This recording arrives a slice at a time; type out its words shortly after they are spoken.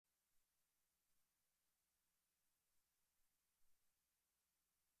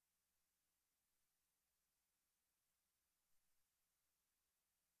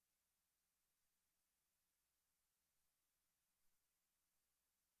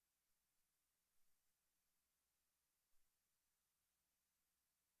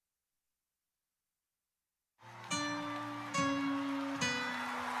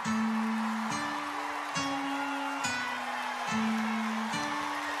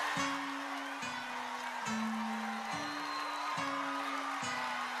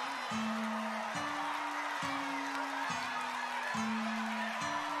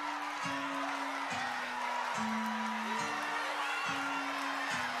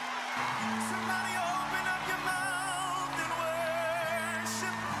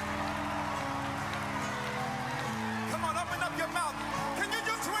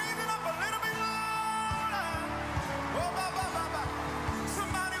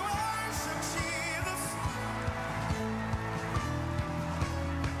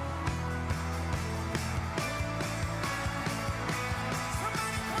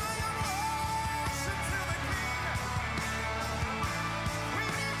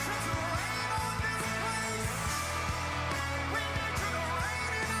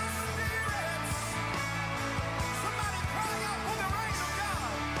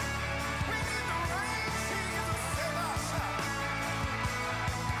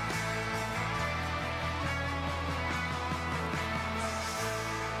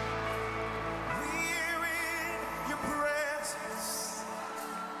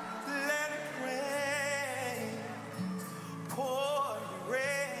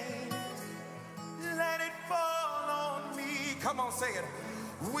Come on, say it.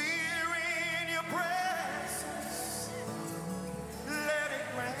 We're in your presence. Let it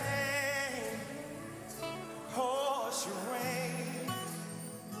rain. Cause your rain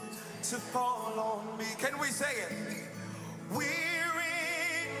to fall on me. Can we say it? We're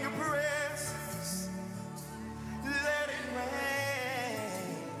in your presence. Let it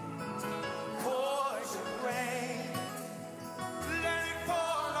rain. Cause your rain. Let it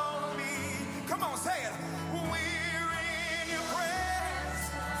fall on me. Come on, say it. We're in your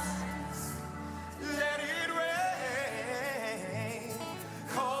presence. Let it rain.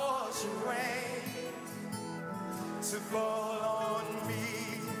 Cause your rain to fall on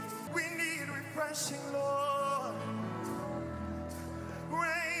me. We need refreshing, Lord.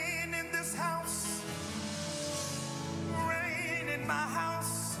 Rain in this house. Rain in my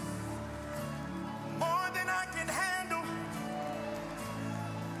house. More than I can handle.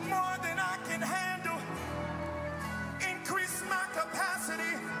 More than I can handle. Increase my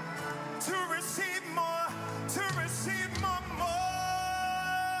capacity to receive more, to receive more.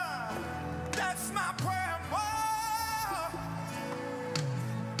 That's my prayer, more.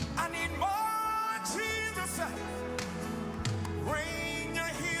 I need more, Jesus. Rain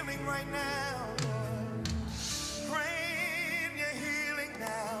your healing right now, Lord. Rain your healing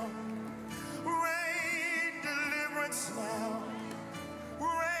now. Rain deliverance now.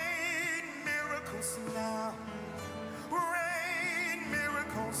 Rain miracles now. Rain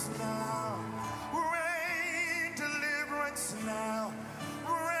miracles now. Rain deliverance now.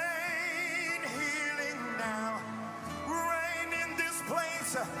 Rain healing now. Rain in this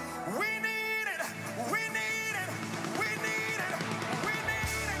place. We need it. We need it. We need it. We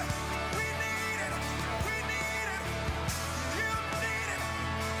need it. We need it. We need it. You need it.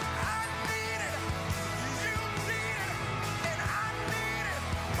 I need it. You need it. And I need it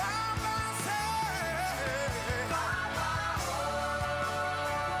by myself.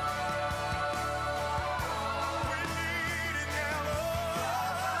 We need it now, Lord.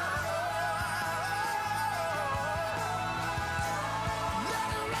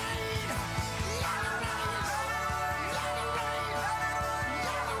 Let it rain. Let it rain.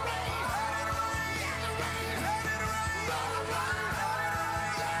 Let it rain. Let it rain. Let it rain.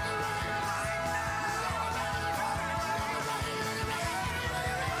 Let it rain.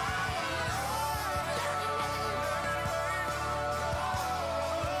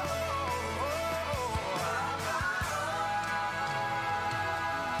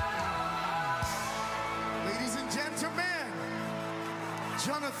 Ladies and gentlemen,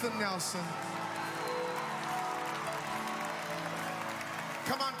 Jonathan Nelson.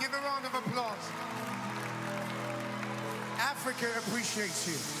 Come on, give a round of applause. Africa appreciates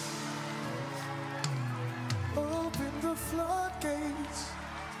you. Open the floodgates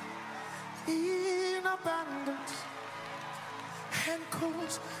in abundance and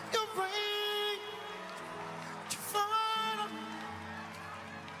cause your rain to fall.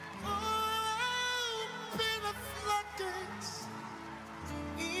 Open the floodgates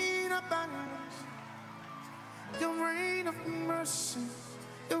in abundance. Your rain of mercy,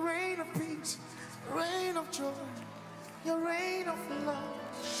 your rain of peace, rain of joy, your rain of love.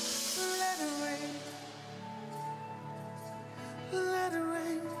 Let it rain. Let it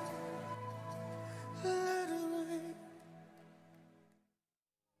rain. Let it rain.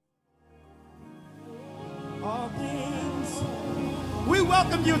 All things. We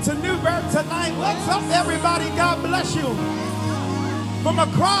welcome you to New Birth tonight. What's up, everybody? God bless you. From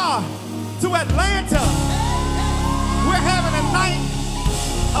Accra to Atlanta, we're having a night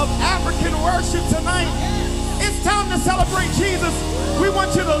of African worship tonight. It's time to celebrate Jesus. We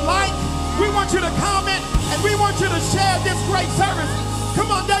want you to like, we want you to comment, and we want you to share this great service. Come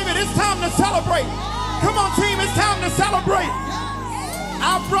on, David, it's time to celebrate. Come on, team, it's time to celebrate.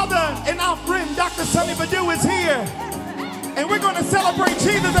 Our brother and our friend, Dr. Sonnie Badu, is here. And we're going to celebrate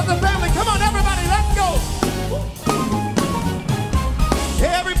Jesus as a family. Come on, everybody, let's go.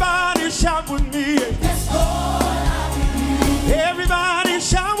 Everybody shout with me. Yes, Lord, I believe. Everybody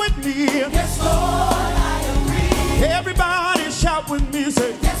shout with me. Yes, Lord, I agree. Everybody shout with me.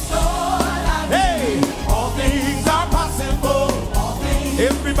 Say, yes, Lord, I believe. Hey, all things are possible. All things.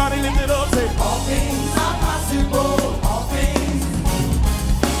 Everybody lift it up. Say, all things are possible. All things.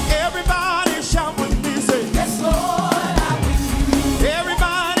 Everybody shout with me. Say, yes, Lord, I believe.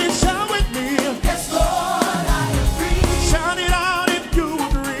 Everybody shout with me. Yes, Lord, I agree. Shout it out if you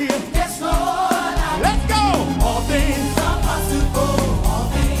agree. Yes, Lord, I agree. Let's go. All things are possible. All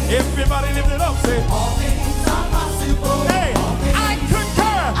things. Everybody lift it up. Say, all things are possible. Hey, I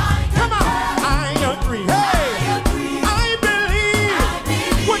concur. Come on. I agree. Hey, I believe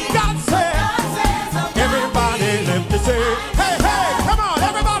what God said. Everybody lift it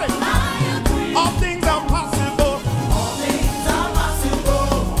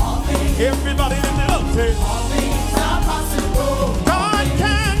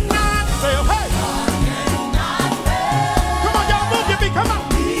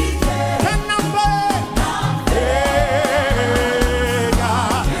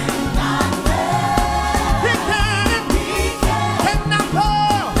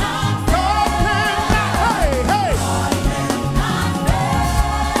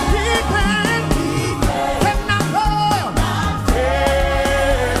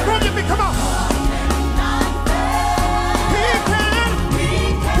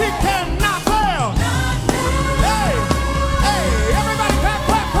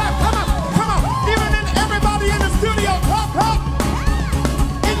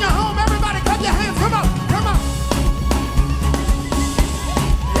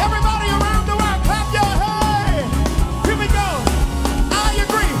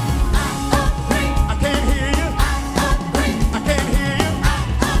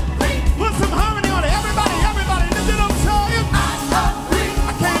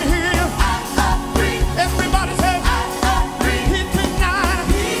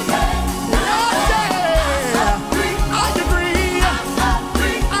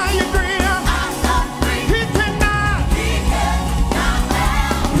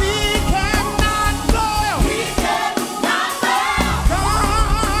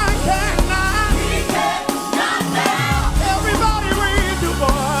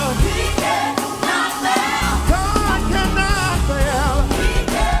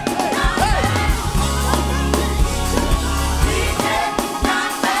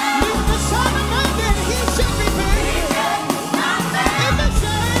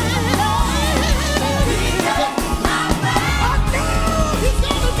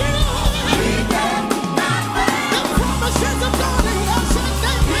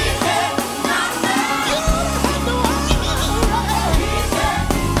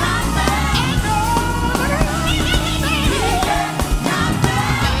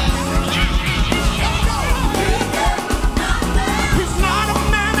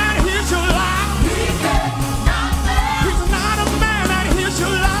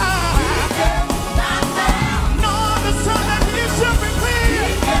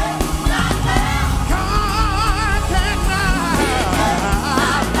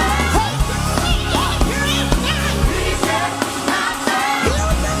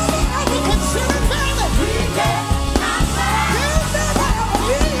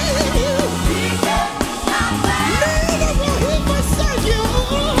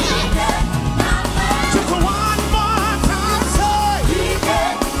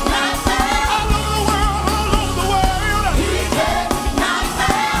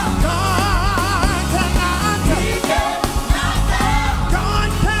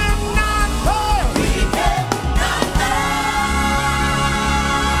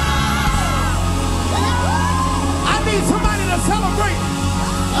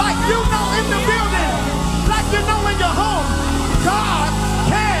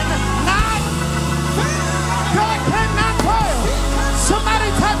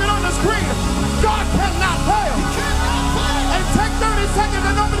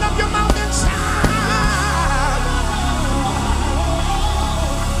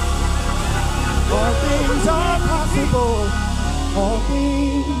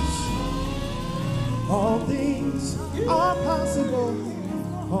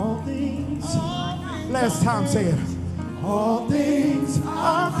Last time, say it. All things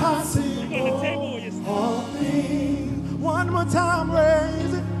are possible. All things. One more time,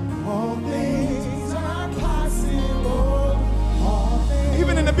 raise it. All things are possible. All things.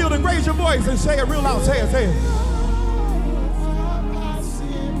 Even in the building, raise your voice and say it real loud. Say it, say it.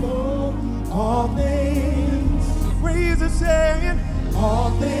 All things. Raise it, say it.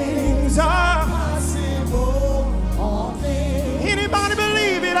 All things are possible. All things. Anybody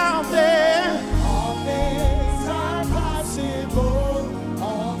believe it out there? All things are possible.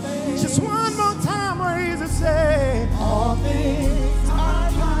 All things. Just one more time, raise it, say. All things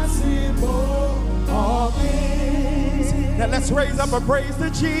are possible. All things. Now let's raise up a praise to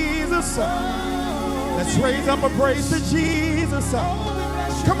Jesus. Let's raise up a praise to Jesus.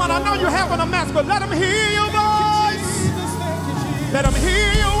 Come on, I know you're having a mess, but let him hear your voice. Let him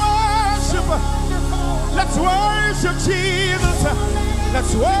hear your worship. Let's worship Jesus.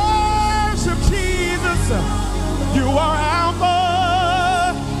 Let's worship Jesus. You are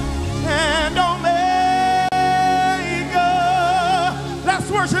Alpha and Omega. Let's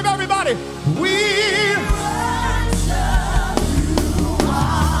worship everybody. We worship you.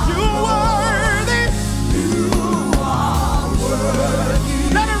 You worthy. You are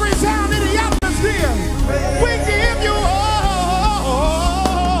worthy. Let it resound in the atmosphere. We give you all.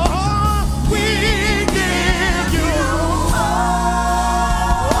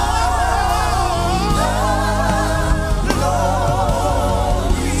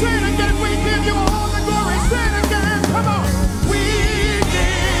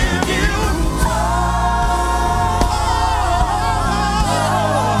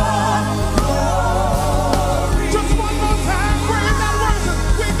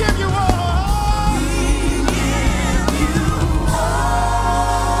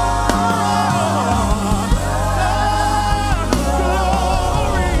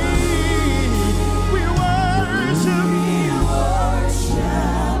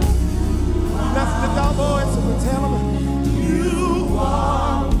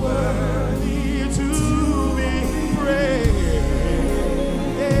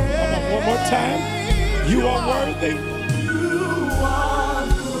 You are worthy. You are worthy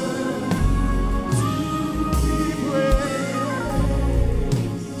to be praised.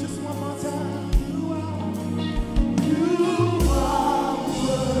 Just one more time. You are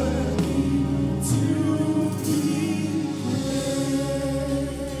worthy to be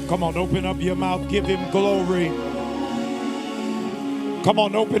praised. Come on, open up your mouth. Give him glory. Come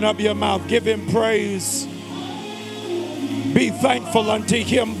on, open up your mouth. Give him praise. Be thankful unto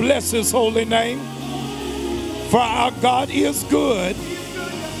him. Bless his holy name. For our God is good,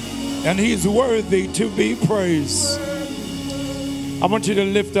 and he's worthy to be praised. I want you to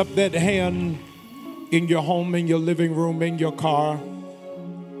lift up that hand in your home, in your living room, in your car.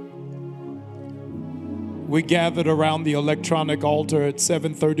 We gathered around the electronic altar at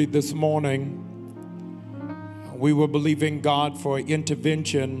 7:30 this morning. We were believing God for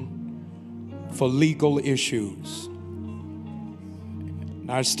intervention for legal issues.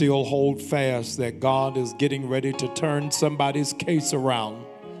 I still hold fast that God is getting ready to turn somebody's case around,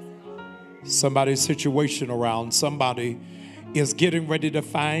 somebody's situation around. Somebody is getting ready to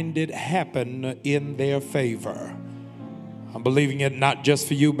find it happen in their favor. I'm believing it not just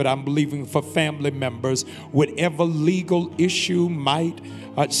for you, but I'm believing for family members. Whatever legal issue might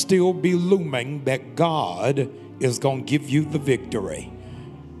still be looming, that God is going to give you the victory.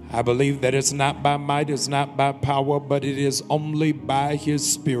 I believe that it's not by might, it's not by power, but it is only by his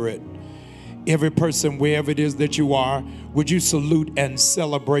Spirit. Every person, wherever it is that you are, would you salute and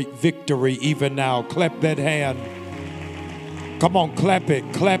celebrate victory even now? Clap that hand. Come on, clap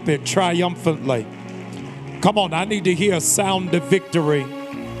it triumphantly. Come on, I need to hear a sound of victory.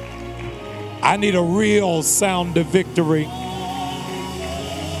 I need a real sound of victory.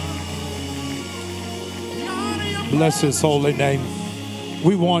 Bless his holy name.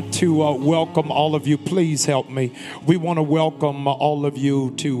 We want to welcome all of you. Please help me. We want to welcome all of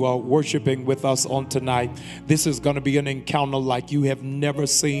you to worshiping with us on tonight. This is going to be an encounter like you have never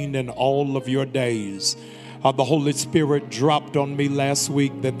seen in all of your days. The Holy Spirit dropped on me last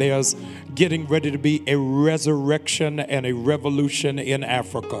week that there's getting ready to be a resurrection and a revolution in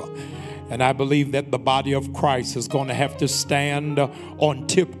Africa. And I believe that the body of Christ is going to have to stand on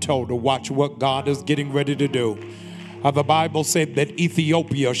tiptoe to watch what God is getting ready to do. The Bible said that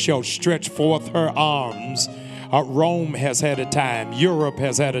Ethiopia shall stretch forth her arms Rome has had a time. Europe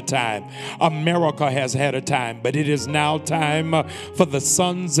has had a time. America has had a time. But it is now time for the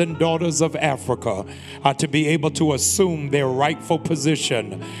sons and daughters of Africa to be able to assume their rightful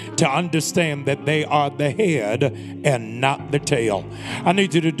position, to understand that they are the head and not the tail. I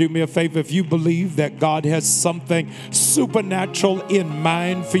need you to do me a favor. If you believe that God has something supernatural in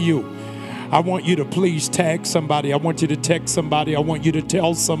mind for you, I want you to please tag somebody. I want you to text somebody. I want you to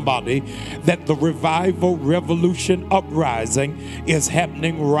tell somebody that the revival, revolution, uprising is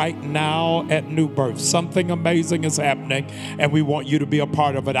happening right now at New Birth. Something amazing is happening, and we want you to be a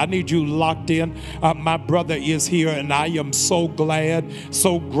part of it. I need you locked in. My brother is here, and I am so glad,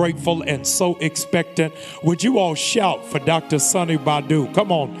 so grateful, and so expectant. Would you all shout for Dr. Sonnie Badu?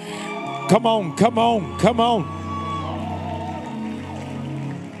 Come on. Come on, come on, come on.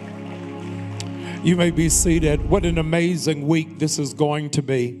 You may be seated. What an amazing week this is going to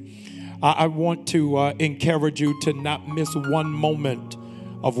be. I want to encourage you to not miss one moment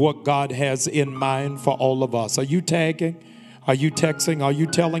of what God has in mind for all of us. Are you tagging? Are you texting? Are you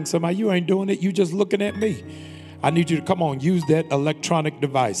telling somebody? You ain't doing it. You just looking at me. I need you to come on, use that electronic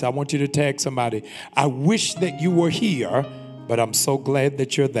device. I want you to tag somebody. I wish that you were here, but I'm so glad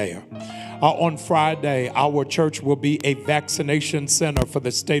that you're there. On Friday, our church will be a vaccination center for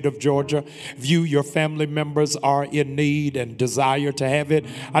the state of Georgia. If you, your family members are in need and desire to have it,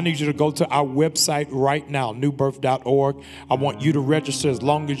 I need you to go to our website right now, newbirth.org. I want you to register. As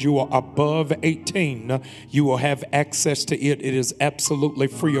long as you are above 18, you will have access to it. It is absolutely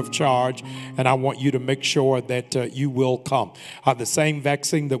free of charge, and I want you to make sure that you will come. The same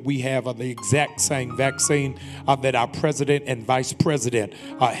vaccine that we have are the exact same vaccine that our president and vice president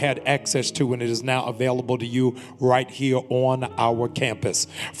had access to, and it is now available to you right here on our campus.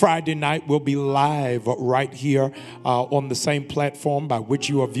 Friday night we'll be live right here on the same platform by which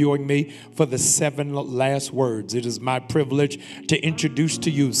you are viewing me for the 7 last words. It is my privilege to introduce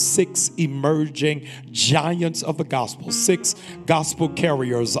to you 6 emerging giants of the gospel, 6 gospel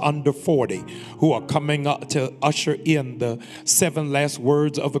carriers under 40 who are coming up to usher in the 7 last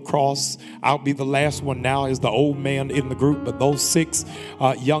words of the cross. I'll be the last one now as the old man in the group, but those 6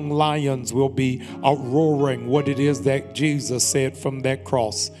 young lions will be roaring what it is that Jesus said from that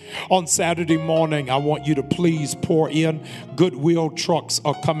cross. On Saturday morning, I want you to please pour in. Goodwill trucks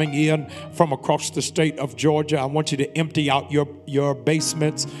are coming in from across the state of Georgia. I want you to empty out your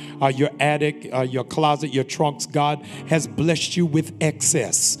basements, your attic, your closet, your trunks. God has blessed you with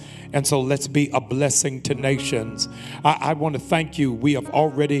excess. And so let's be a blessing to nations. I want to thank you. We have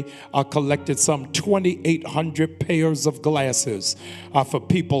already collected some 2,800 pairs of glasses for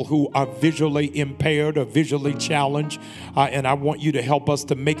people who are visually impaired or visually challenged. And I want you to help us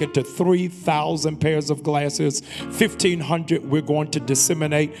to make it to 3,000 pairs of glasses. 1,500 we're going to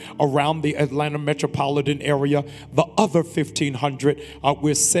disseminate around the Atlanta metropolitan area. The other 1,500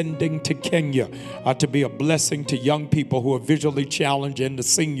 we're sending to Kenya to be a blessing to young people who are visually challenged and the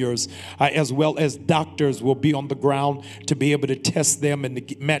seniors. As well as doctors will be on the ground to be able to test them and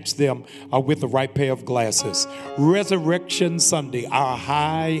to match them with the right pair of glasses. Resurrection Sunday, our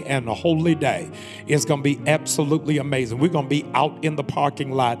high and holy day, is going to be absolutely amazing. We're going to be out in the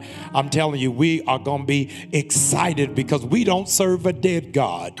parking lot. I'm telling you, we are going to be excited because we don't serve a dead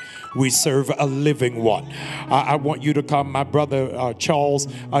God. We serve a living one. I want you to come. My brother Charles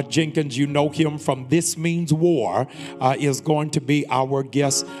Jenkins, you know him from This Means War, is going to be our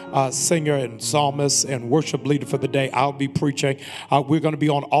guest singer and psalmist and worship leader for the day. I'll be preaching. We're going to be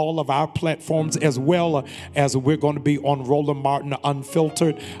on all of our platforms as well as we're going to be on Roland Martin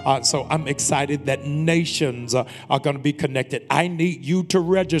Unfiltered. So I'm excited that nations are going to be connected. I need you to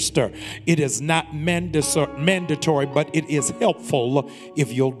register. It is not mandatory, but it is helpful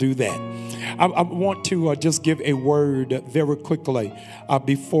if you'll do that. I want to just give a word very quickly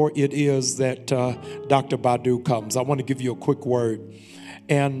before it is that Dr. Badu comes. I want to give you a quick word.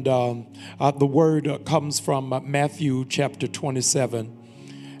 And the word comes from Matthew chapter 27.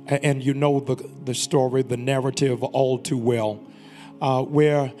 And you know the story, the narrative all too well,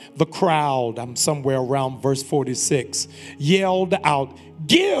 where the crowd, I'm somewhere around verse 46, yelled out,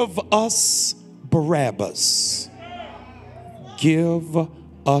 "Give us Barabbas. Give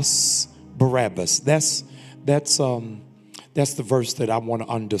us Barabbas." That's the verse that I want to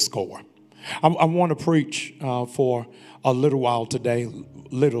underscore. I want to preach for a little while today,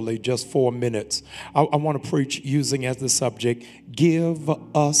 literally just 4 minutes. I want to preach using as the subject, give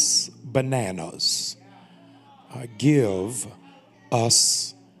us bananas. Give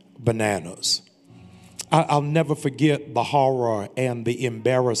us bananas. I'll never forget the horror and the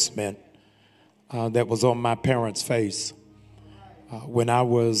embarrassment that was on my parents' face when I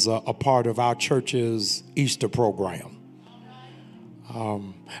was a part of our church's Easter program.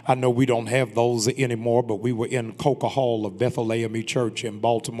 I know we don't have those anymore, but we were in Coca Hall of Bethel AME Church in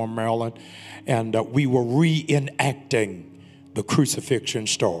Baltimore, Maryland, and we were reenacting the crucifixion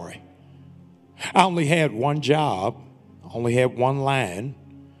story. I only had one job, only had one line.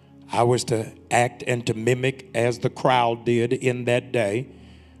 I was to act and to mimic as the crowd did in that day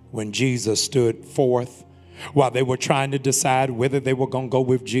when Jesus stood forth while they were trying to decide whether they were going to go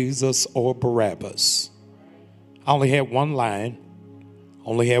with Jesus or Barabbas. I only had one line,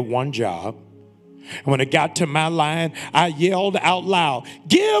 only had one job. And when it got to my line, I yelled out loud,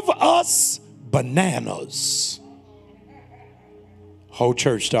 "Give us bananas." Whole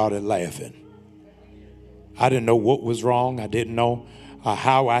church started laughing. I didn't know what was wrong. I didn't know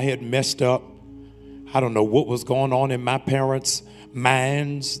how I had messed up. I don't know what was going on in my parents'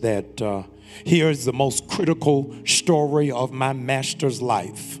 minds, that here's the most critical story of my master's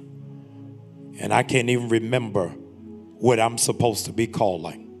life. And I can't even remember what I'm supposed to be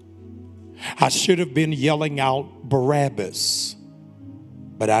calling. I should have been yelling out Barabbas,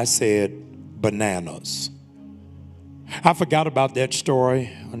 but I said bananas. I forgot about that story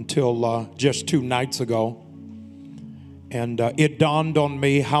until just 2 nights ago. And it dawned on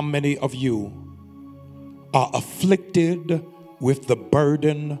me how many of you are afflicted with the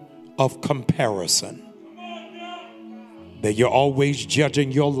burden of comparison. That you're always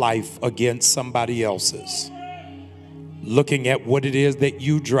judging your life against somebody else's. Looking at what it is that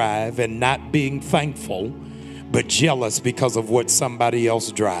you drive and not being thankful, but jealous because of what somebody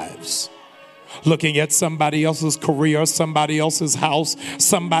else drives. Looking at somebody else's career, somebody else's house,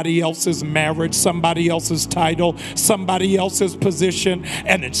 somebody else's marriage, somebody else's title, somebody else's position,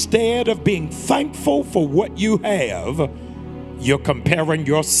 and instead of being thankful for what you have, you're comparing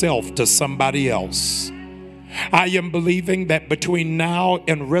yourself to somebody else. I am believing that between now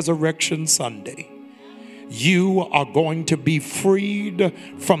and Resurrection Sunday, you are going to be freed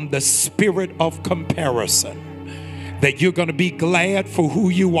from the spirit of comparison. That you're going to be glad for who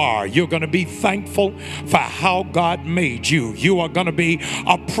you are. You're going to be thankful for how God made you. You are going to be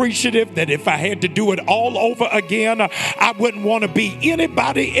appreciative that if I had to do it all over again, I wouldn't want to be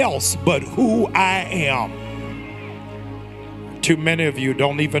anybody else but who I am. Too many of you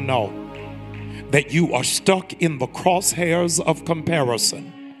don't even know that you are stuck in the crosshairs of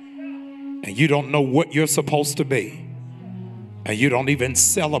comparison, and you don't know what you're supposed to be, and you don't even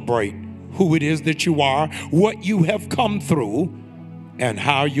celebrate who it is that you are, what you have come through, and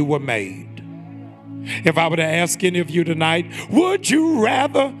how you were made. If I were to ask any of you tonight, would you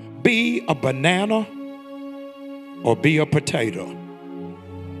rather be a banana or be a potato?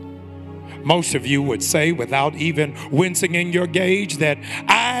 Most of you would say, without even wincing in your gauge, that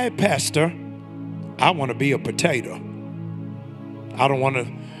Pastor, I want to be a potato. I don't want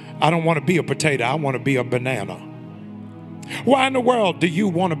to be a potato. I want to be a banana. Why in the world do you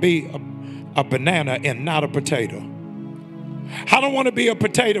want to be a banana and not a potato? I don't want to be a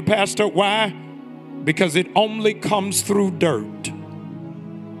potato, Pastor. Why? Because it only comes through dirt.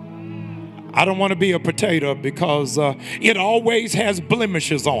 I don't want to be a potato because it always has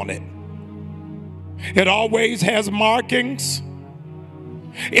blemishes on it. It always has markings.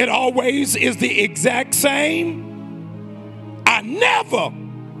 It always is the exact same. I never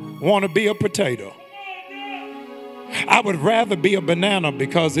want to be a potato. I would rather be a banana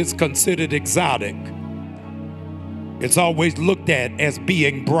because it's considered exotic. It's always looked at as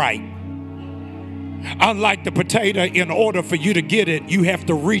being bright. Unlike the potato, in order for you to get it, you have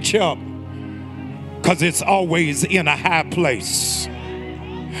to reach up because it's always in a high place.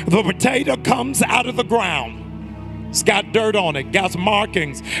 The potato comes out of the ground. It's got dirt on it, got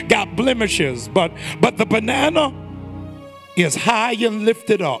markings, got blemishes, but the banana is high and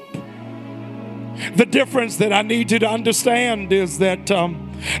lifted up. The difference that I need you to understand is that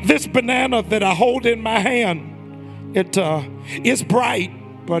this banana that I hold in my hand, it is bright,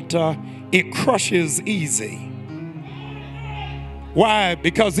 but it crushes easy. Why?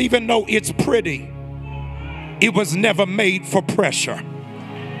 Because even though it's pretty, it was never made for pressure.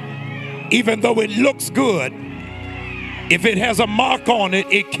 Even though it looks good, if it has a mark on it,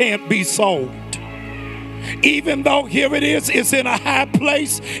 it can't be sold. Even though here it is, it's in a high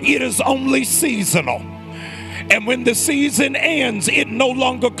place, it is only seasonal. And when the season ends, it no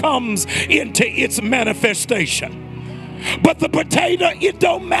longer comes into its manifestation. But the potato, it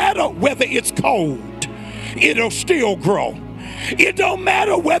don't matter whether it's cold, it'll still grow. It don't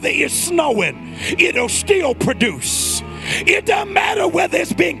matter whether it's snowing, it'll still produce. It doesn't matter whether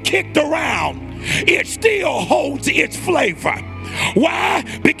it's being kicked around, it still holds its flavor. Why?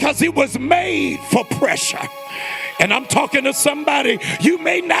 Because it was made for pressure. And I'm talking to somebody, you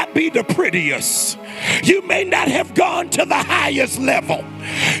may not be the prettiest. You may not have gone to the highest level.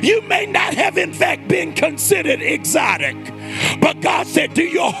 You may not have, in fact, been considered exotic. But God said, do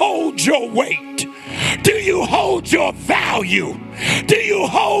you hold your weight? Do you hold your value? Do you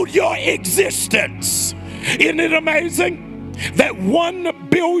hold your existence? Isn't it amazing that 1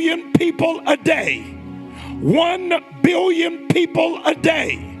 billion people a day, 1 billion people a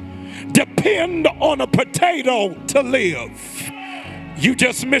day depend on a potato to live? You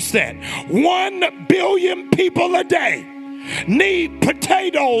just missed that. 1 billion people a day need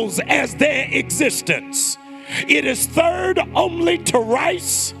potatoes as their existence. It is third only to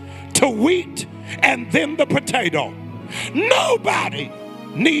rice, to wheat, and then the potato. Nobody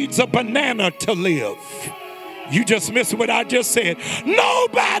needs a banana to live. You just missed what I just said.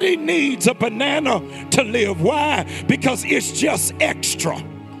 Nobody needs a banana to live. Why? Because it's just extra.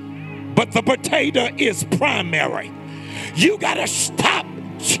 But the potato is primary. You got to stop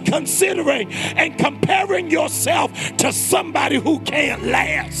considering and comparing yourself to somebody who can't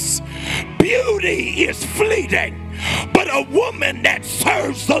last. Beauty is fleeting, but a woman that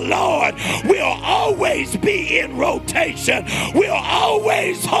serves the Lord will always be in rotation, will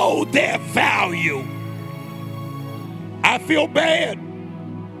always hold their value. I feel bad.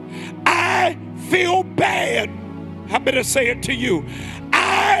 I feel bad. I better say it to you.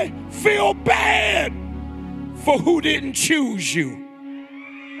 I feel bad for who didn't choose you.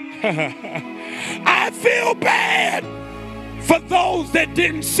 I feel bad for those that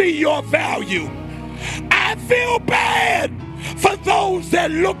didn't see your value. I feel bad for those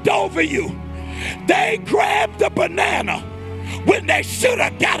that looked over you. They grabbed the banana when they should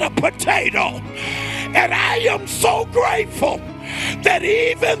have got a potato. And I am so grateful that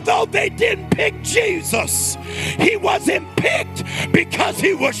even though they didn't pick Jesus, he wasn't picked because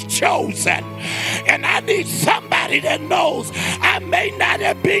he was chosen. And I need somebody that knows I may not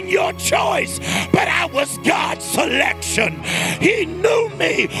have been your choice, but I was God's selection. He knew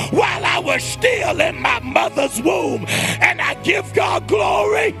me while I was still in my mother's womb. And I give God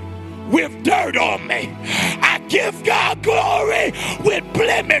glory with dirt on me. I give God glory with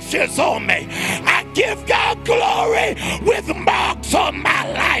blemishes on me. I give God glory with marks on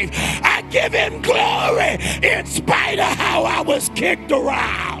my life. I give him glory in spite of how I was kicked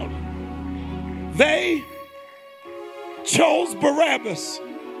around. They chose Barabbas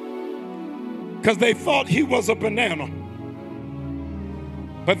because they thought he was a banana.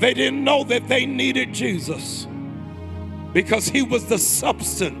 But they didn't know that they needed Jesus, because he was the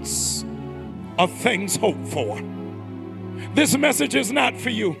substance of things hoped for. This message is not for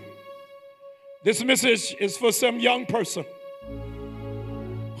you. This message is for some young person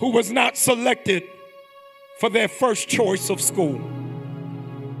who was not selected for their first choice of school.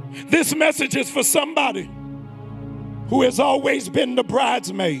 This message is for somebody who has always been the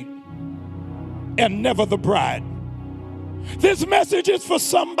bridesmaid and never the bride. This message is for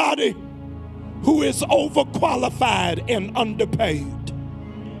somebody who is overqualified and underpaid.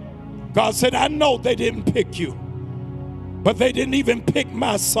 God said, I know they didn't pick you, but they didn't even pick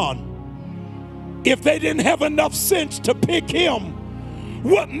my son. If they didn't have enough sense to pick him,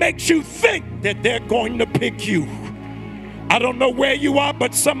 what makes you think that they're going to pick you? I don't know where you are,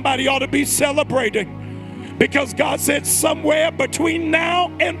 but somebody ought to be celebrating, because God said somewhere between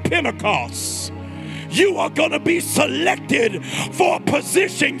now and Pentecost, you are going to be selected for a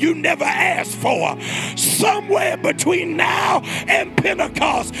position you never asked for. Somewhere between now and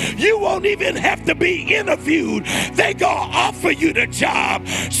Pentecost, you won't even have to be interviewed. They're going to offer you the job.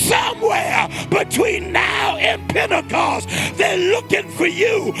 Somewhere between now and Pentecost, they're looking for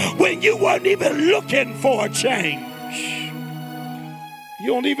you when you weren't even looking for a change. You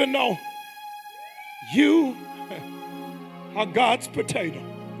don't even know. You are God's potato.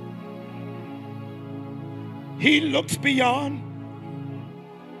 He looks beyond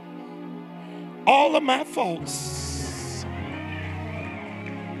all of my faults.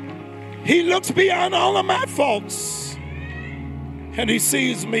 He looks beyond all of my faults, and he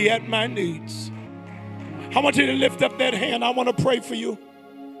sees me at my needs. I want you to lift up that hand. I want to pray for you.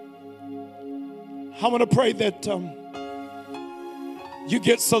 I want to pray that you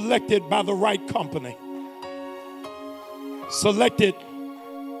get selected by the right company, selected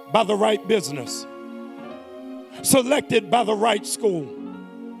by the right business, selected by the right school.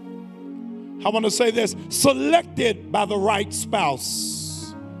 I want to say this: selected by the right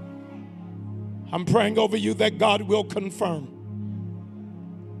spouse. I'm praying over you that God will confirm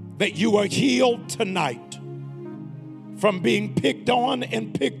that you are healed tonight from being picked on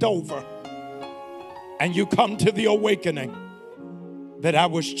and picked over, and you come to the awakening that I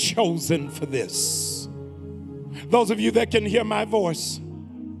was chosen for this. Those of you that can hear my voice,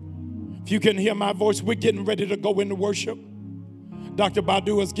 if you can hear my voice, we're getting ready to go into worship. Dr.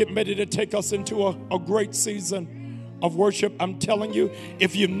 Badu is getting ready to take us into a great season of worship. I'm telling you,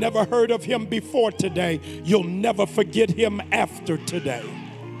 if you've never heard of him before today, you'll never forget him after today.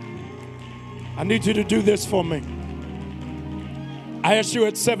 I need you to do this for me. I asked you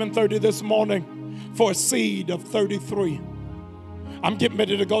at 7:30 this morning for a seed of 33. I'm getting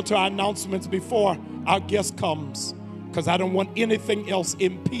ready to go to our announcements before our guest comes, because I don't want anything else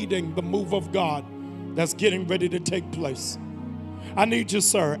impeding the move of God that's getting ready to take place. I need you,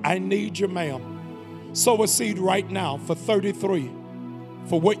 sir. I need you, ma'am. Sow a seed right now for 33,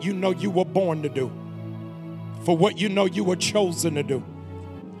 for what you know you were born to do, for what you know you were chosen to do,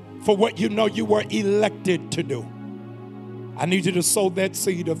 for what you know you were elected to do. I need you to sow that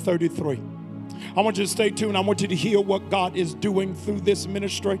seed of 33. I want you to stay tuned. I want you to hear what God is doing through this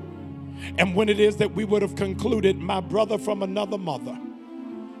ministry. And when it is that we would have concluded, my brother from another mother,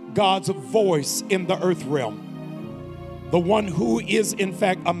 God's voice in the earth realm, the one who is in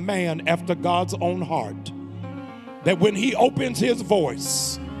fact a man after God's own heart, that when he opens his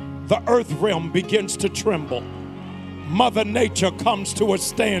voice, the earth realm begins to tremble. Mother Nature comes to a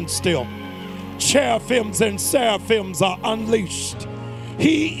standstill. Cherubims and seraphims are unleashed.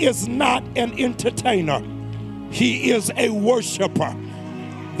 He is not an entertainer. He is a worshiper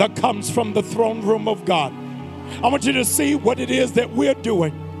that comes from the throne room of God. I want you to see what it is that we're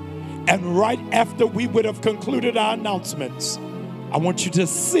doing. And right after we would have concluded our announcements, I want you to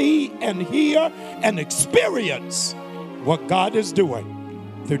see and hear and experience what God is doing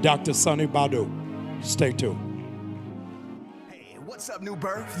through Dr. Sonnie Badu. Stay tuned. What's up, New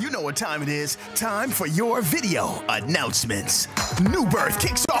Birth? You know what time it is. Time for your video announcements. New Birth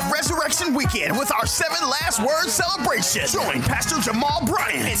kicks off Resurrection Weekend with our 7 Last Words celebration. Join Pastor Jamal,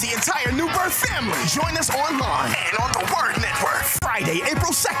 Bryant, and the entire New Birth family. Join us online and on the Word Network. Friday,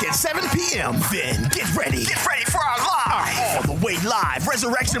 April 2nd, 7 p.m. Then get ready for our live, all the way live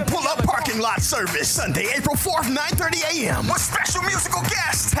Resurrection Pull-Up Parking Lot service. Sunday, April 4th, 9:30 a.m. with special musical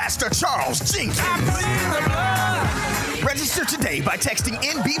guest, Pastor Charles Jenkins. Register today by texting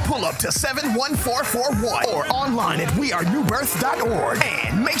NB Pull-Up to 71441 or online at wearenewbirth.org.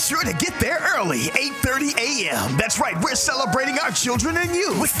 And make sure to get there early, 8:30 a.m. That's right, we're celebrating our children and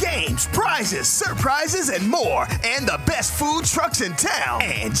you with games, prizes, surprises, and more. And the best food trucks in town.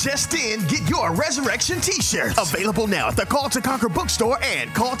 And just in, get your Resurrection t-shirts. Available now at the Call to Conquer bookstore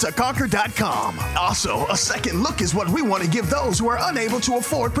and calltoconquer.com. Also, a second look is what we want to give those who are unable to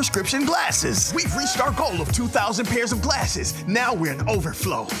afford prescription glasses. We've reached our goal of 2,000 pairs of glasses. Now we're in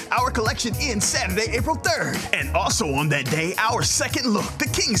overflow. Our collection ends Saturday, April 3rd. And also on that day, our second look, the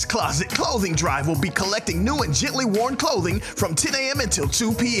King's Closet Clothing Drive, will be collecting new and gently worn clothing from 10 a.m. until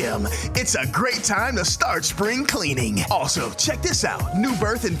 2 p.m. It's a great time to start spring cleaning. Also, check this out. New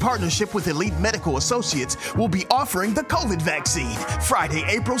Birth, in partnership with Elite Medical Associates, will be offering the COVID vaccine Friday,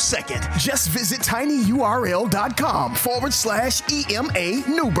 April 2nd. Just visit tinyurl.com/EMA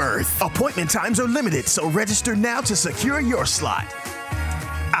New Birth. Appointment times are limited, so register now to secure your slot.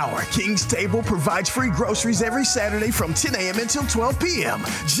 Our King's Table provides free groceries every Saturday from 10 a.m. until 12 p.m.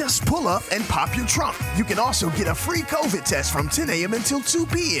 Just pull up and pop your trunk. You can also get a free COVID test from 10 a.m. until 2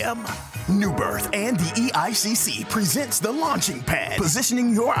 p.m. New Birth and the EICC presents The Launching Pad,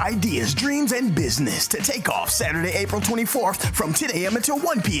 positioning your ideas, dreams, and business to take off Saturday, April 24th from 10 a.m. until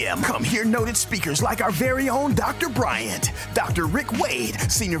 1 p.m. Come hear noted speakers like our very own Dr. Bryant, Dr. Rick Wade,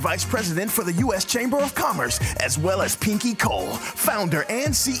 Senior Vice President for the U.S. Chamber of Commerce, as well as Pinky Cole, founder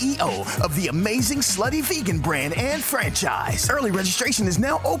and CEO of the amazing Slutty Vegan brand and franchise. Early registration is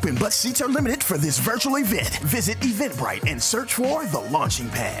now open, but seats are limited for this virtual event. Visit Eventbrite and search for The Launching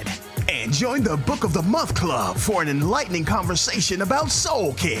Pad. And join the Book of the Month Club for an enlightening conversation about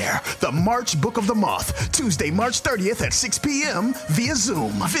soul care. The March Book of the Month, Tuesday, March 30th at 6 p.m. via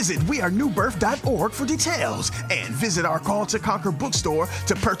Zoom. Visit wearenewbirth.org for details. And visit our Call to Conquer bookstore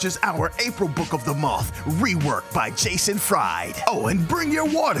to purchase our April Book of the Month, Rework by Jason Fried. Oh, and bring your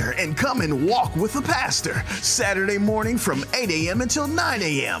water and come and walk with the pastor. Saturday morning from 8 a.m. until 9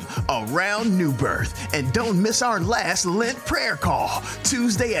 a.m. around New Birth. And don't miss our last Lent prayer call,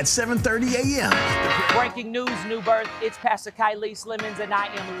 Tuesday at 7:30 a.m. Breaking news, New Birth. It's Pastor Kylie Slimmons, and I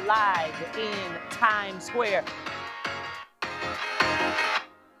am live in Times Square.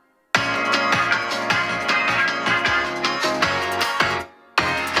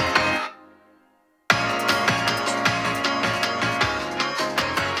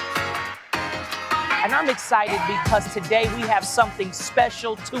 And I'm excited because today we have something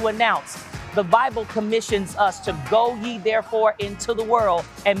special to announce. The Bible commissions us to go ye therefore into the world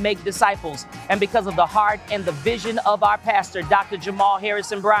and make disciples. And because of the heart and the vision of our pastor, Dr. Jamal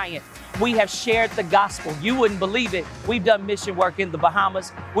Bryant, we have shared the gospel. You wouldn't believe it. We've done mission work in the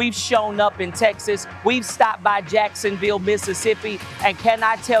Bahamas. We've shown up in Texas. We've stopped by Jacksonville, Mississippi. And can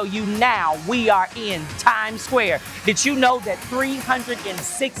I tell you now, we are in Times Square. Did you know that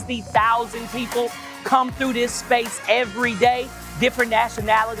 360,000 people come through this space every day? Different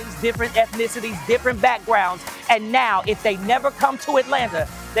nationalities, different ethnicities, different backgrounds. And now, if they never come to Atlanta,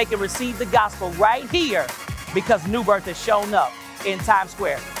 they can receive the gospel right here because New Birth has shown up in Times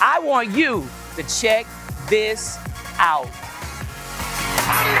Square. I want you to check this out.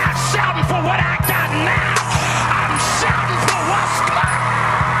 I'm not shouting for what I got now. I'm shouting for what's coming.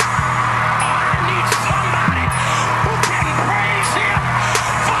 I need somebody who can praise him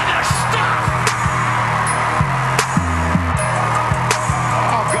for the stuff.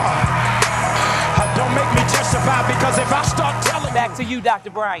 Oh, God. Don't make me testify, because if I start telling Back to you,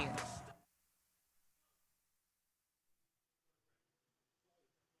 Dr. Bryant.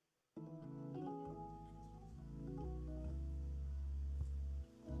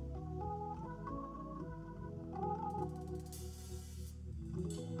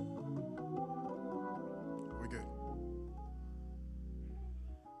 We're good.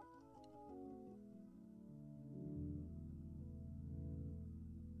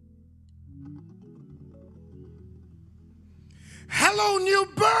 Hello, New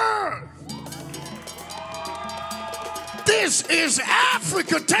Birth. This is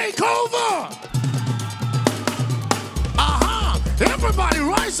Africa Takeover. Everybody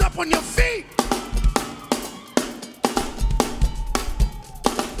rise up on your feet.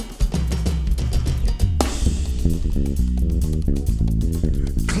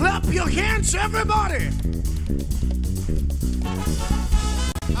 Clap your hands, everybody.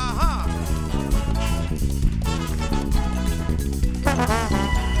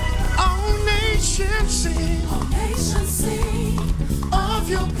 All nations sing. All nations sing Of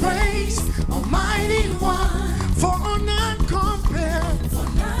your praise, Almighty One. For none compared. for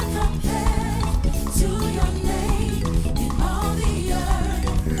none compared to your name in all the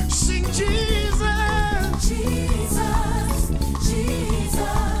earth. Sing Jesus. Jesus,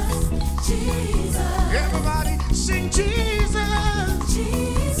 Jesus, Jesus. Everybody sing Jesus.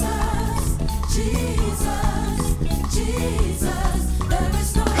 Jesus, Jesus, Jesus. There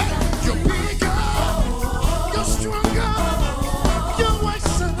is no Hey, you're bigger. You're stronger. You're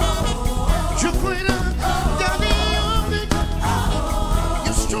wiser. You're greater. Daddy, you're bigger.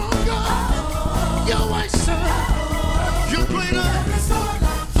 You're stronger. You're wiser. You're greater.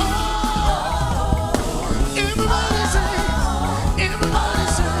 Oh, everybody say. Everybody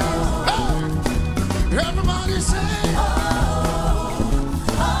say. Oh, everybody say.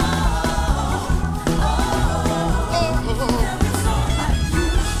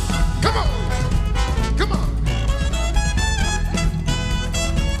 Come on. Come on.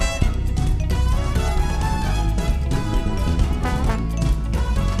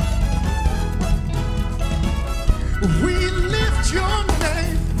 We lift your name.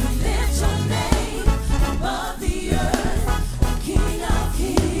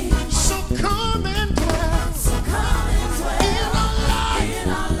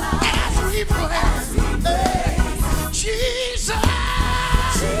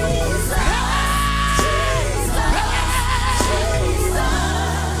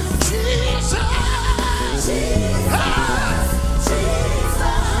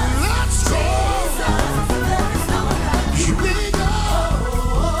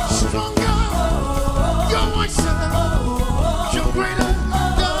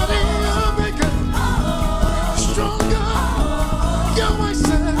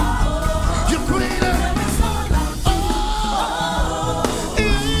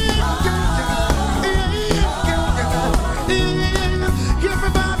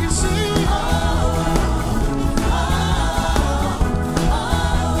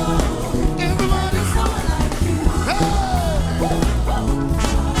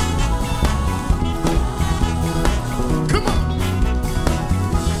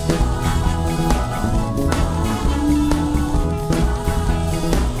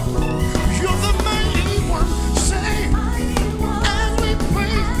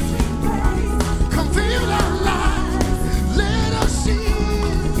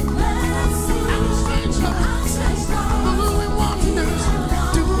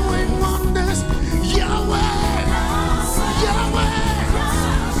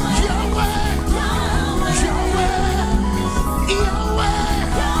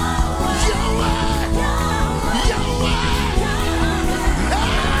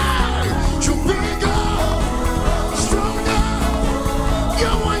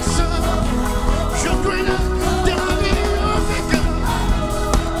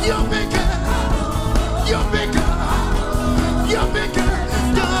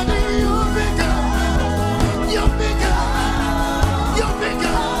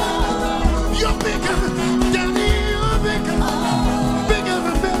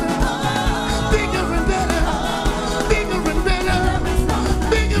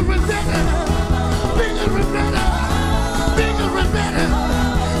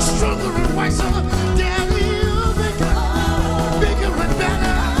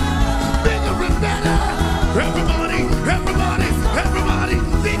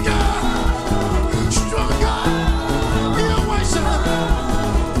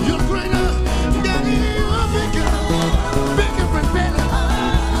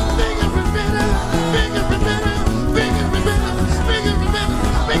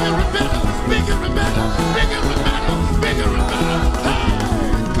 bigger and better, bigger and better, bigger and better, bigger and better. Hey,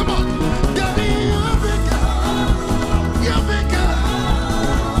 come on. Daddy, you're bigger. You're bigger.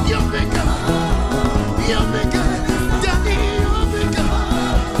 You're bigger. You're bigger. Daddy, you're bigger.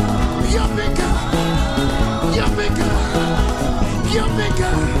 You're bigger. You're bigger. You're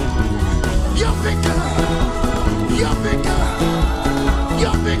bigger. You're bigger. You're bigger.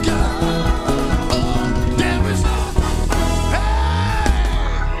 You're bigger. Oh, there is no. Hey!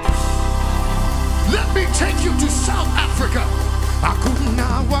 Let me take you to South Africa.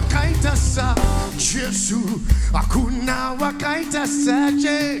 Hakuna wakaita sa Yesu. Hakuna wakaita sa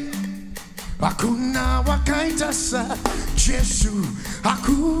Je. Hakuna wakaita sa Yesu.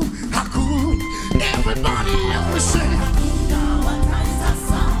 Haku. Everybody ever say.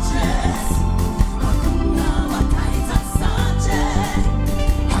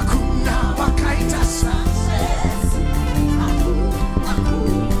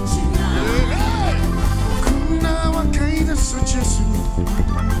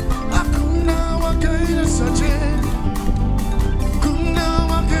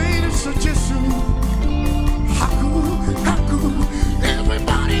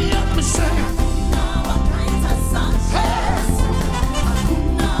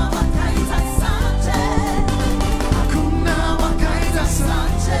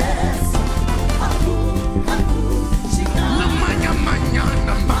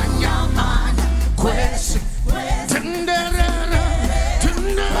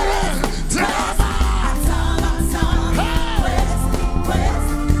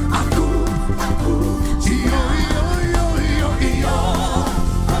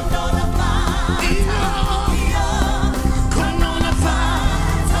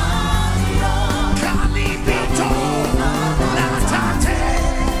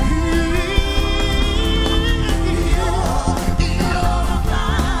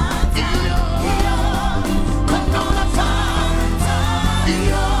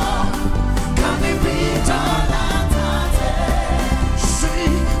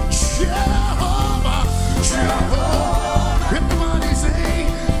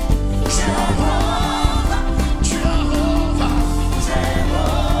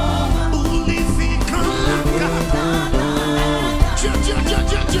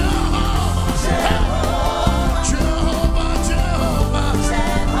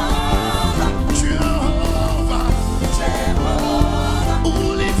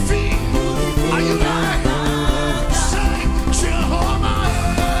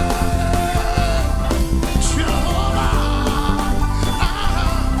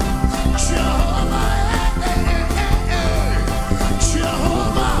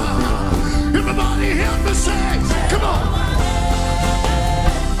 Everybody up and say,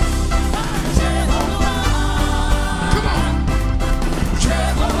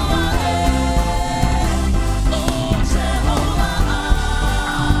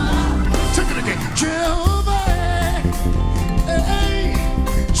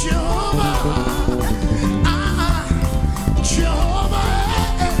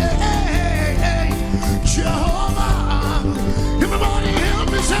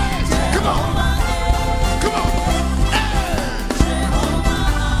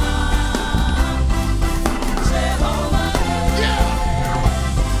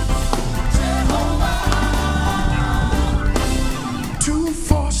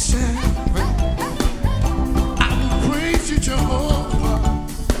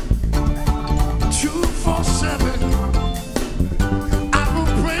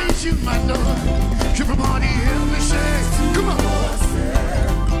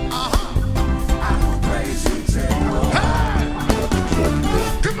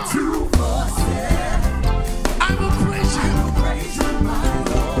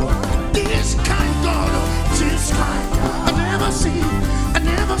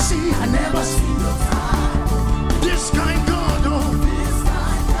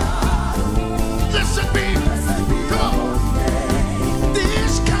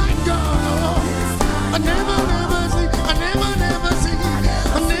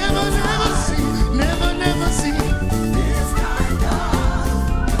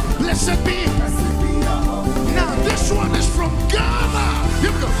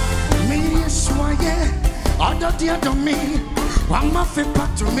 dear to me, wama fe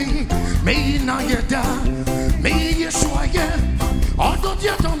to me, me na yeda, me yeswaye. Odo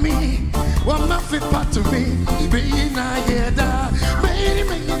dear to me, wama fe to me, me na yeda, me,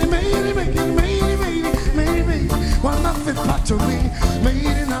 wama fe to me, me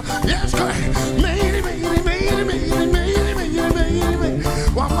na yes correct, me,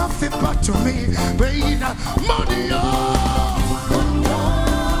 wama fe to me, me na money.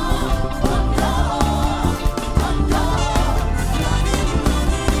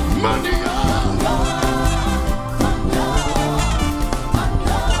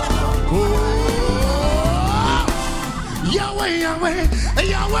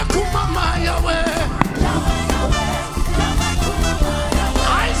 Yahweh Kumama Yahweh.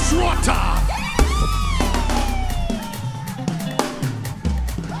 Ice water.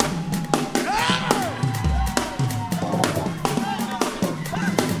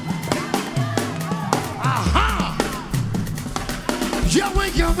 Aha. Yahweh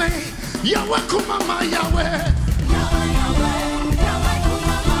Yahweh. Yahweh Kumama Yahweh.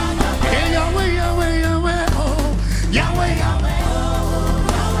 Hey, Yahweh Yahweh Yahweh. Oh. Yahweh Yahweh.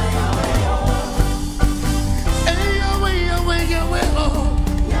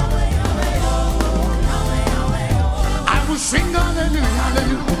 Sing hallelujah,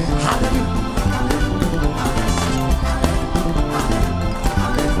 hallelujah, hallelujah.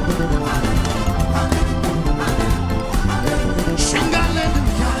 Sing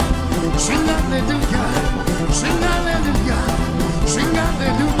hallelujah, sing hallelujah, sing hallelujah, sing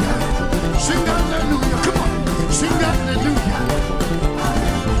hallelujah, sing hallelujah. Come on, sing hallelujah.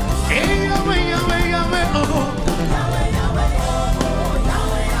 Hey, Yahweh, Yahweh, Yahweh, oh.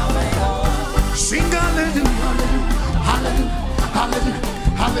 Sing hallelujah, hallelujah. Hallelujah,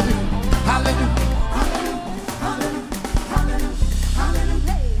 hallelujah, hallelujah,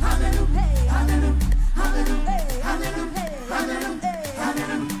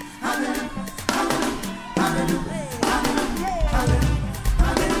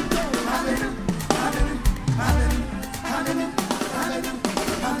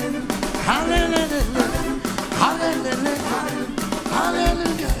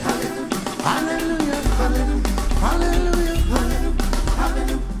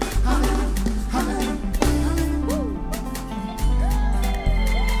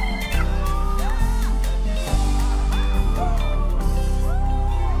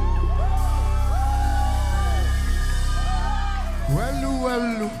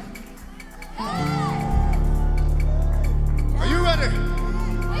 Are you ready?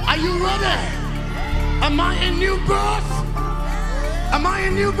 Are you ready? Am I in new birth? Am I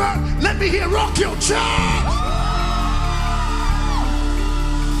in new birth? Let me hear rock your church.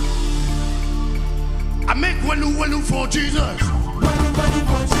 I make walu walu for Jesus.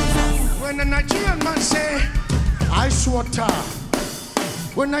 When a Nigerian man say, I swatter.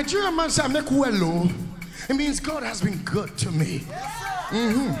 When a Nigerian man say, I make walu, it means God has been good to me.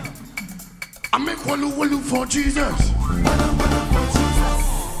 I make walu walu for Jesus.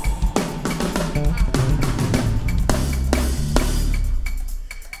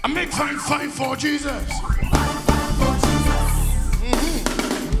 I make fine fine for Jesus.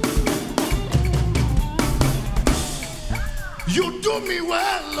 You do me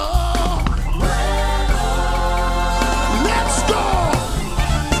well, Lord. Let's go.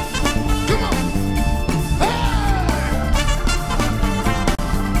 Come on.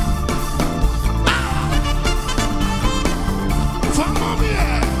 From over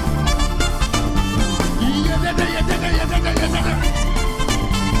here.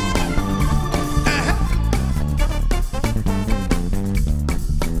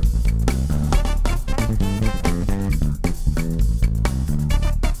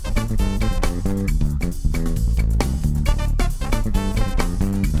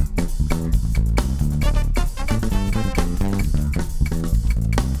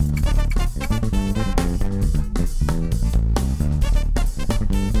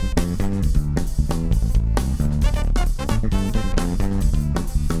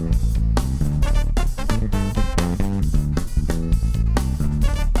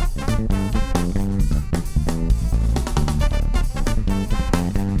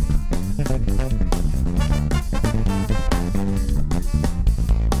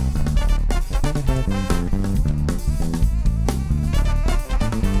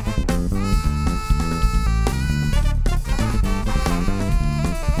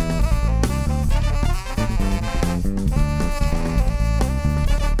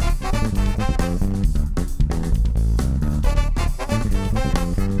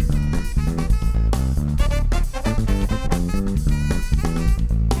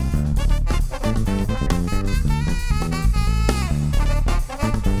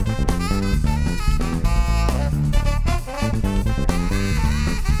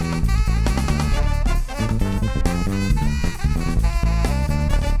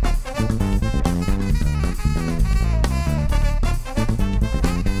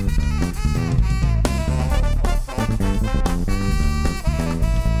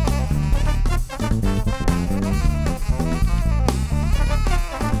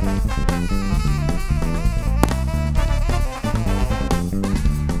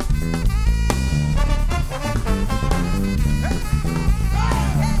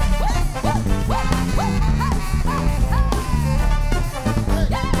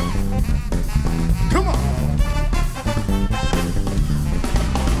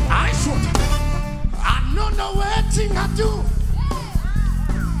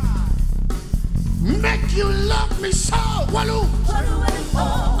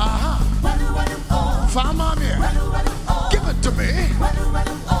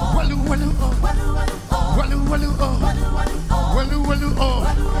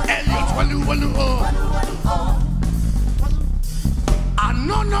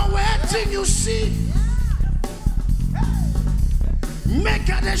 don't know where thing you see. Make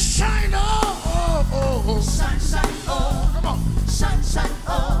it shine, oh, oh, oh. Shine, shine, oh. Come on. Shine, shine,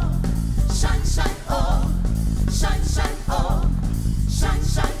 oh. Shine, shine, oh. Shine, shine, oh. Shine,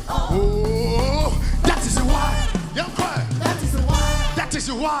 shine, oh. Oh, that is why. Young choir. That is why. That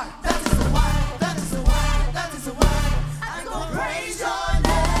is why. That is why. That is why. That is why. I'm gonna praise your name.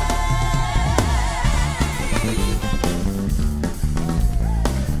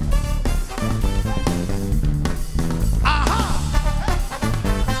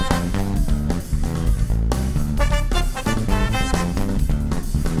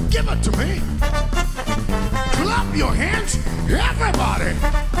 Give it to me. Clap your hands, everybody.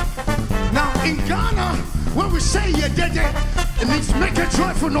 Now in Ghana, when we say yeah, it means make a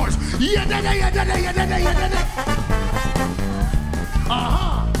joyful noise. Yeah, yeah, yeah, yeah, yeah, yeah, yeah, yeah.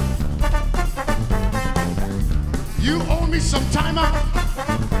 You owe me some time out.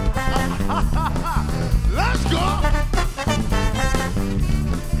 Let's go.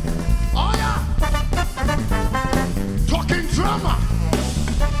 Oh yeah. Talking drama.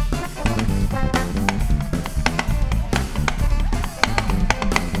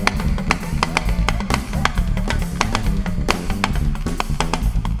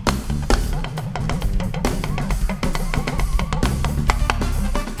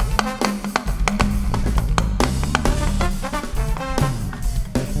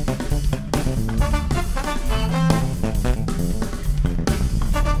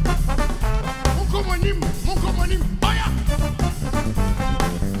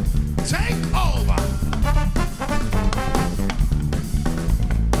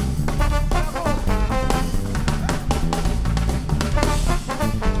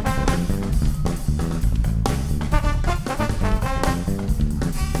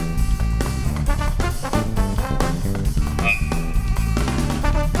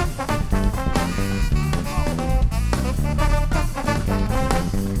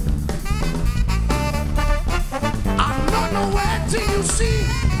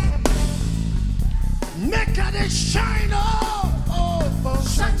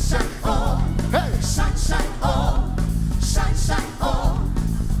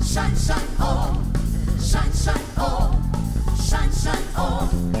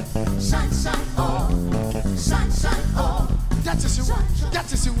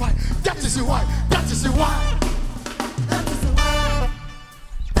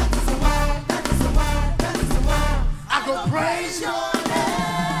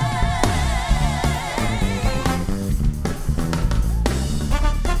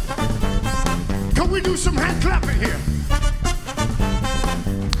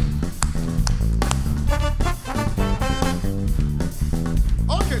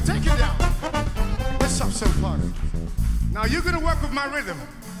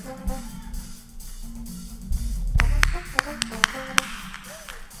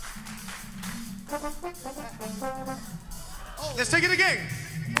 Let's take it again.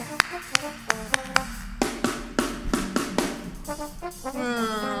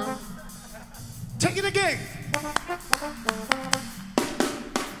 Take it again.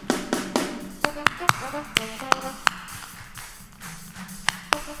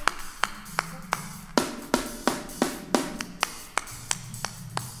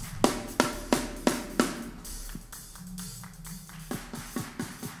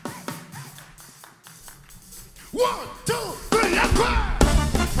 One, two, three, and cry.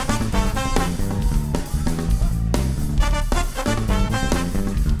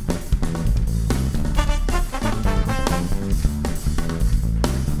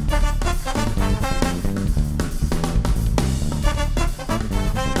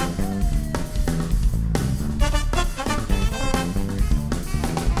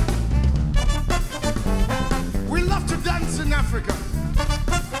 We love to dance in Africa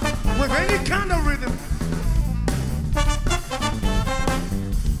with any kind of rhythm.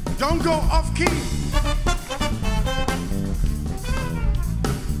 Don't go off key.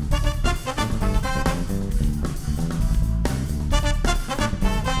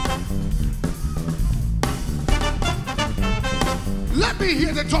 Let me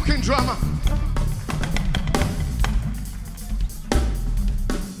hear the talking drama.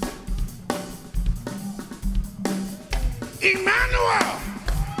 Emmanuel.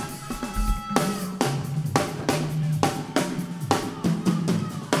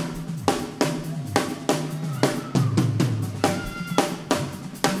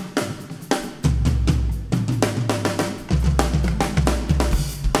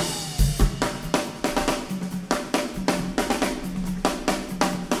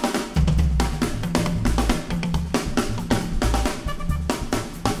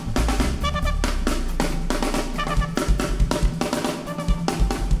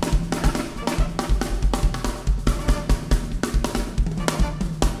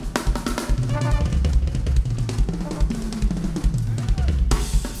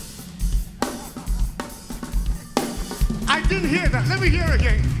 didn't hear that. Let me hear it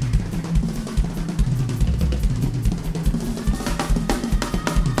again.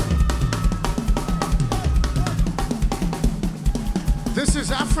 This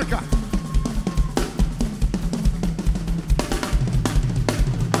is Africa.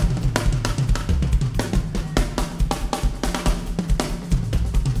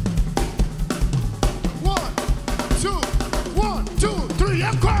 One, two, three,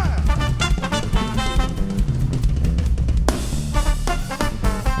 and quiet.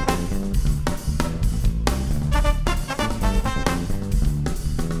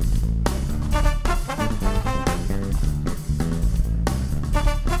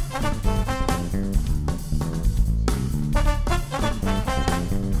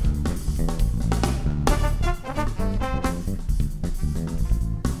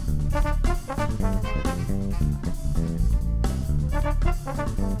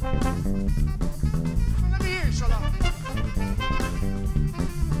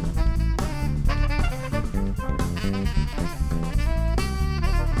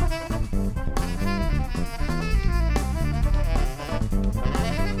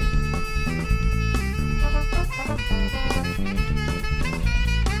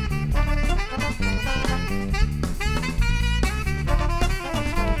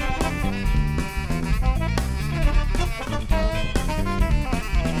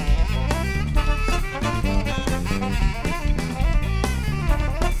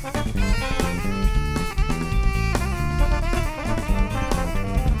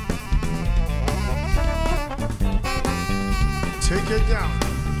 Take it down.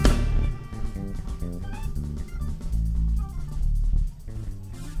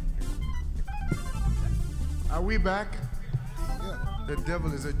 Are we back? Yeah. The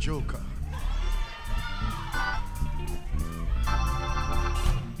devil is a joker.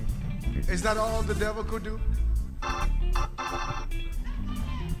 Is that all the devil could do?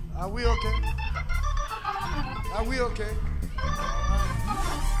 Are we okay? Are we okay?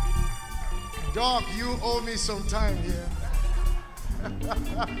 Doc, you owe me some time here.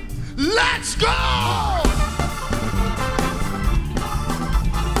 Let's go!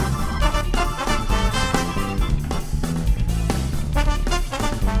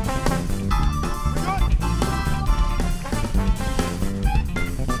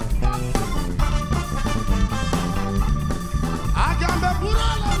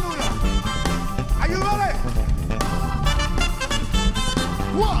 Are you ready?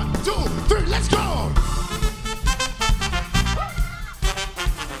 1, 2, 3, let's go!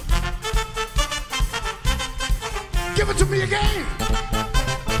 Give it to me again.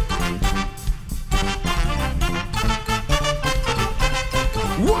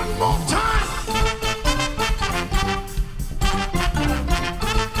 One more time.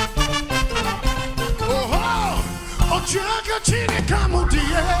 Oh, Ochiaga Chini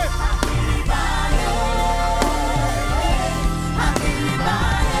Kamudie.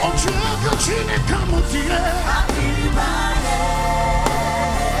 Ochiaga Chini Kamudie.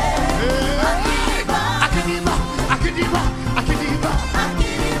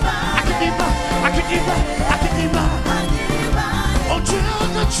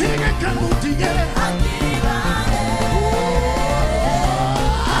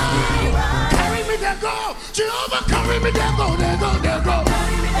 Carry me there, go, Jehovah, carry me there, go, there, go, there, go.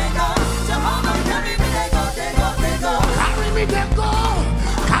 Carry me there, go, Jehovah, carry me there, go, there, go, there, go. Carry me there, go,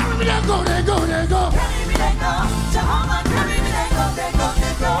 carry me there, go, there, go, there, go. Carry me there, go, Jehovah, carry me there, go, there, go,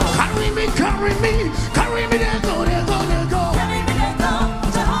 there, go. Carry me there, go, there, go, there, go. Carry me there, go,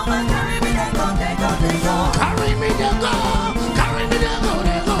 Jehovah, carry me there, go, there, go, there, go. Carry me there, go, carry me there, go,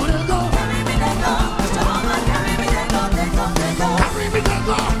 there, go, there, go. Carry me there, go, Jehovah, carry me there, go, there, go, there, go. Carry me there,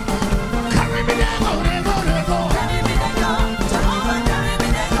 go, carry me there, go, there, go, there, go. Carry me there, go, Jehovah, carry me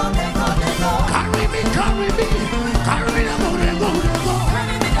there, go, there, go, there, go. Carry me, carry me there, go, there, go, there, go.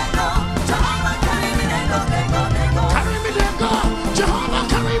 Carry me there, go, Jehovah, carry me there, go, there, go, there, go. Carry me there, go, Jehovah,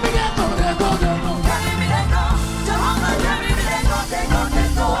 carry me there, go, there, go, there, go. Carry me there, go, Jehovah, carry me there, go, there, go,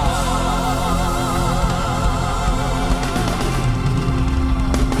 there, go.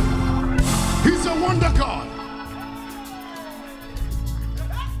 He's a wonder God.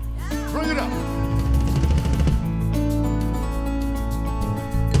 Bring it up.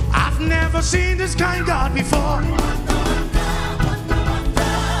 I've never seen this kind of God before.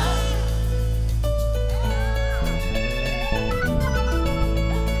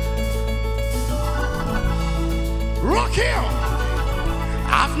 Rock here.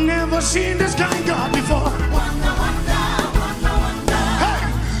 I've never seen this kind of God before. Hey,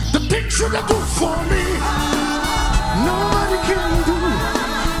 the things you do for me, nobody can do.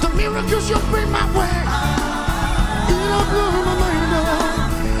 The miracles you bring my way, it don't blow my mind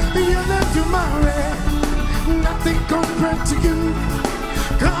up. You're not tomorrow. Nothing compared to you.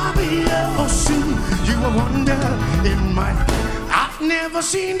 Come here, oh see, you a wonder in my. I've never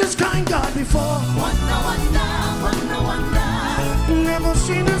seen this kind God before. Wonder, wonder, wonder, wonder. Never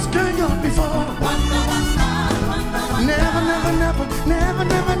seen this kind God before. Wonder, wonder, wonder, wonder. Never, never, never, never,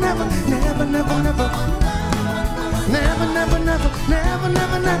 never, never, never, never, never. Never, never, never, never,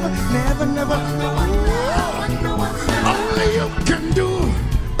 never, never, never, never. Only you can do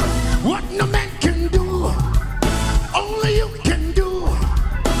what no man can do. Only you can do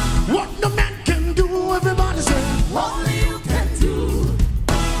what no man can do. Everybody say, Only you can do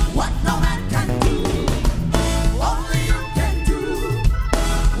what no man can do. Only you can do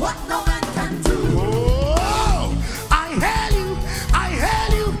what no man can do. oh, I hail you, I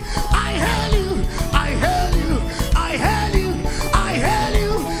hail you, I hail you, I hail you, I hail you, I hail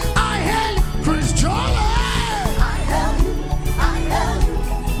you, I hail you. Chris Jola. I hail you, I hail you,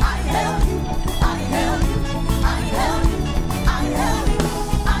 I hail you, I hail you, I hail you, I hail you,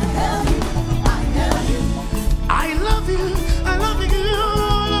 I hail you, I hail you. I love you, I love you,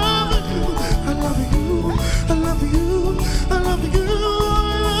 I love you, I love you, I love you, I love you, I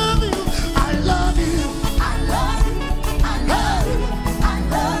love you, I love you, I love you, I love you, I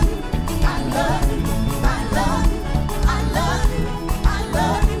love you, I love you, I love you, I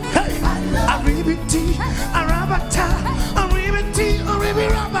love you. hey, Aribiti, Arabata, Aribiti,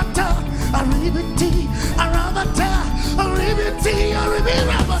 Aribirabata, Aribiti, Arabata, Aribiti,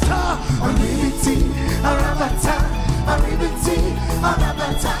 Aribirabata, Aribiti, Arabata, Aribiti,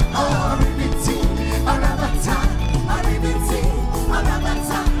 Arabata, Aribiti, Arabata, Aribiti,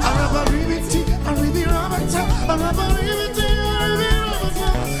 Arabata, Arabaribiti, Aribirabata, Arabaribiti, Aribirabata,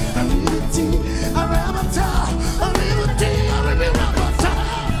 Aribiti, Arabata, Aribiti, Aribirabata.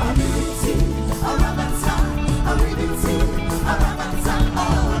 Aribiti, Arabata, Aribiti, Arabata,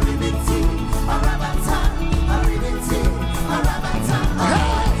 Aribiti, Arabata, Aribiti, Arabata,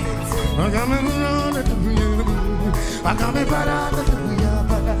 Aribiti. I got me put on the I got me put on the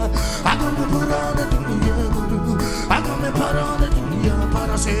I got me put on the I got me put on the but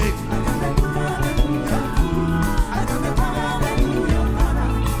I say hey, I got me put on the I got me put on the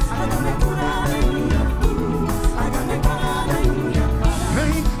I got me put on the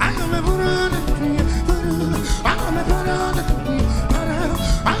I got me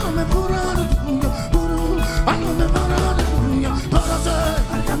put on the but I say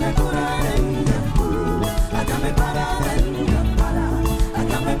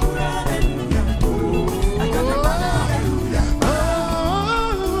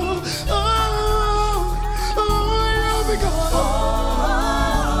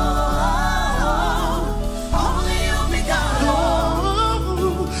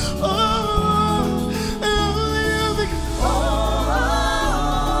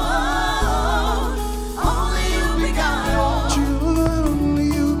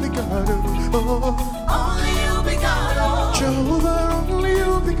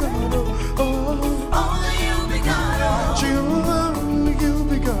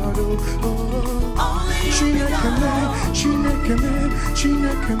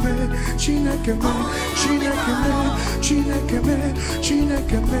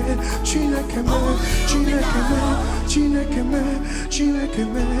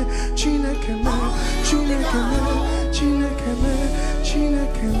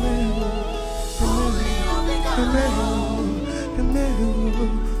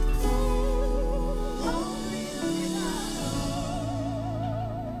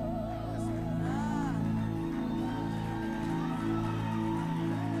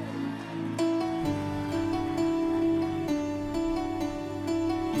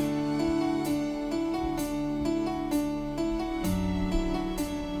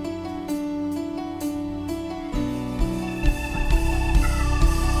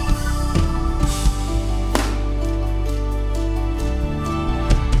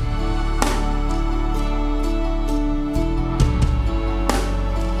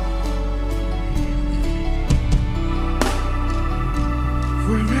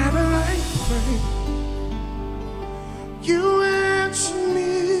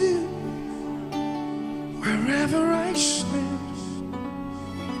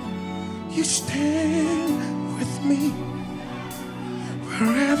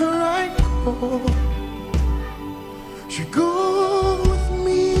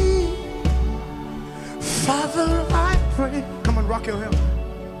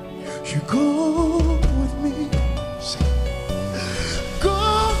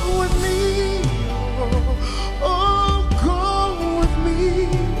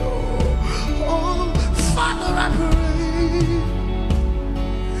I pray.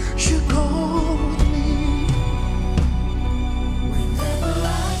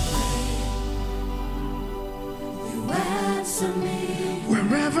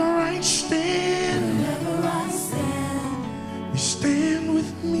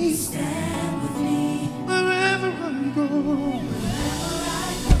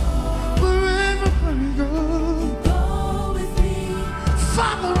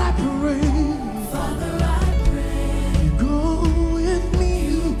 Father, I pray. Father, I pray. You go with me.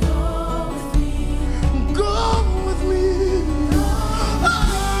 Go with me.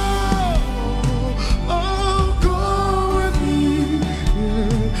 Oh, go with me.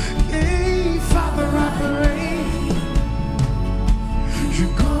 Hey, Father, I pray. You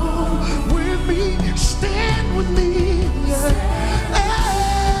go with me. Stand with me.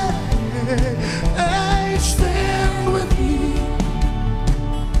 Hey, stand with me.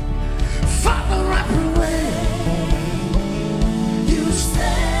 Father, I pray. You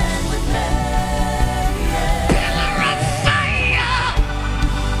stand with me. Pillar of fire.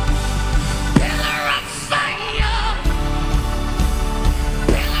 Pillar of fire.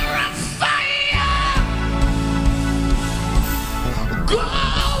 Pillar of fire. Go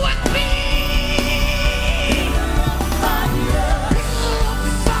with me. Pillar of fire. Pillar of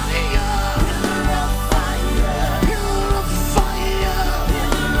fire. Pillar of fire. Pillar of fire.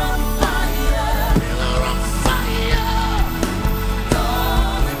 Pillar of fire. Pillar of fire. Go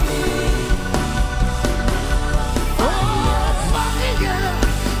with me. Oh, fire,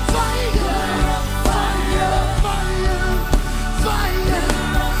 fire, fire, fire, fire,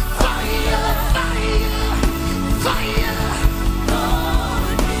 fire, fire, fire. Go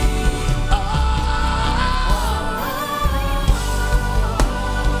with me.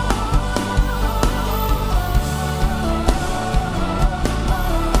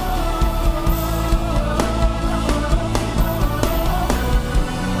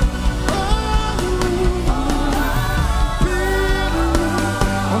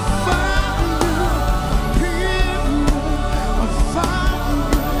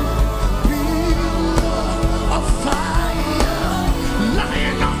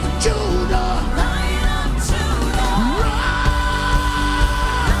 Lion of Judah, Lion of Judah.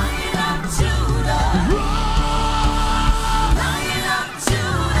 Lion of Judah. Lion of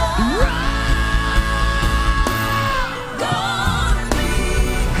Judah. Go with me.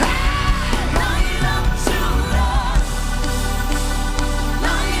 Lion of Judah.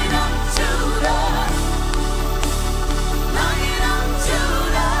 Lion of Judah. Lion of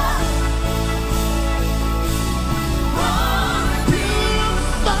Judah.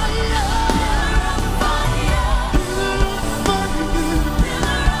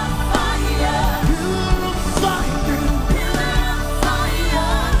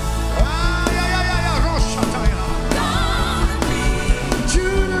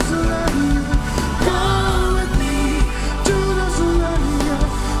 Judah's lion, go with me. Judah's lion,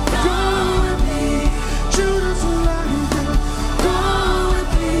 go with me. Judah's lion, go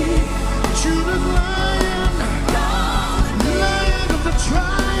with me. Judah's lion, lion of the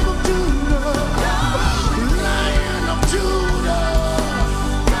tribe of Judah, lion of Judah,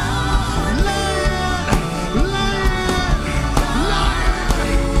 lion, lion,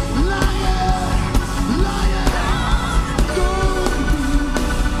 go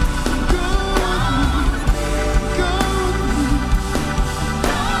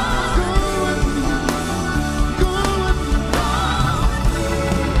with me.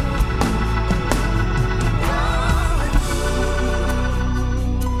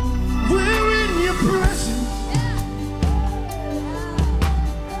 We're in your presence.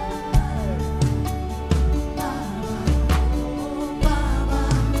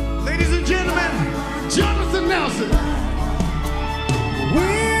 Ladies and gentlemen, Jonathan Nelson.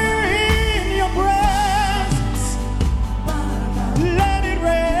 We're in your presence. Let it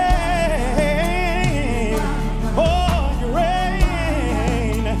rain. Oh, you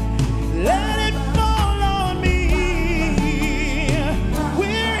rain. Let it fall on me.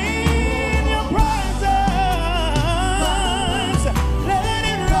 We're in your presence. Let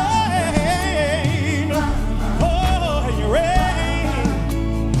it rain. Oh, you rain.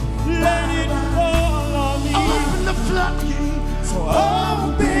 Let it fall on me. Open the floodgates.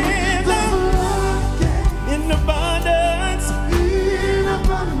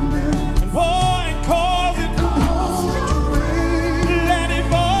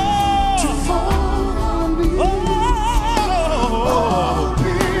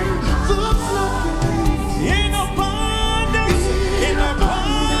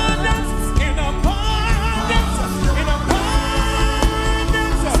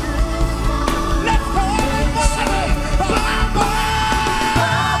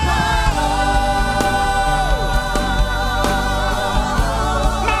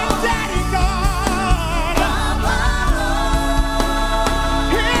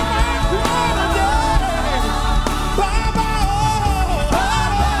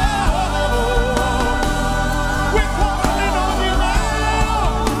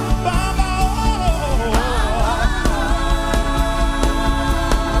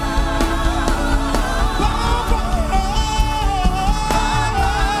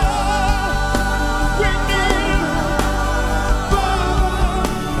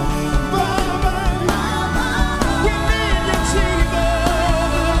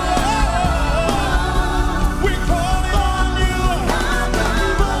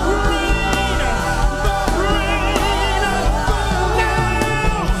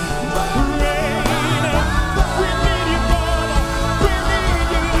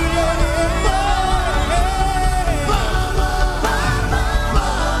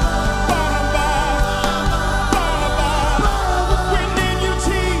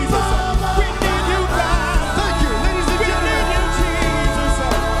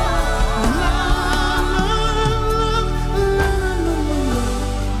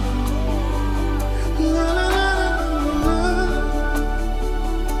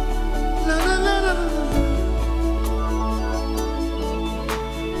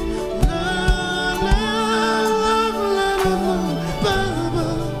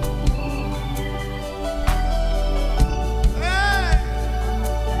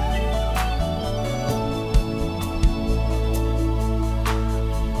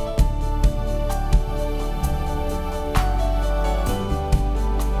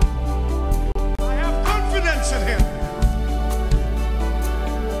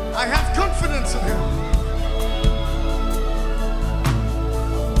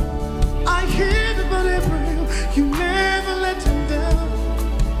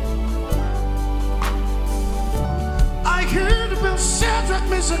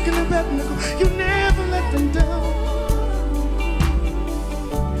 Meshach, and Abednego, you never let them down.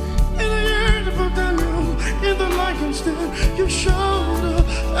 And I heard about Daniel in the lion's den. You showed up.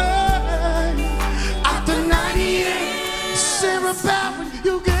 After 90 years, Sarah Bowden,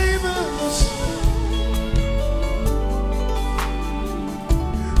 you gave us.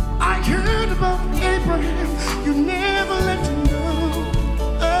 I heard about Abraham, you never let him down.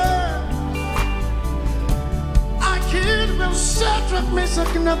 I heard about Shadrach,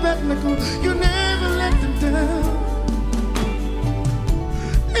 Meshach, and Abednego, you never let them down.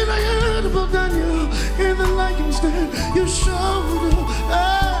 And I heard about Daniel in the lion's den, you showed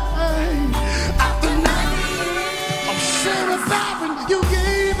up. After 90 years of Sarah Bowden, you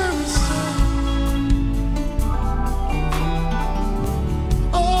gave her a son.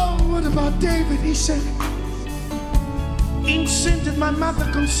 Oh, what about David? He said, in sin did my mother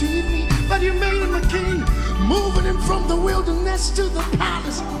conceive me, but you made him a king, moving him from the wilderness to the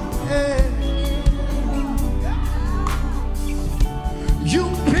palace. Hey. You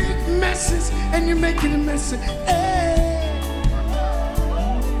pick messes and you make it a mess. Hey.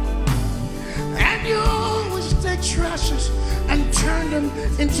 And you always take treasures and turn them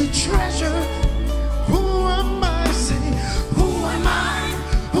into treasure. Who am I? Say, who am I?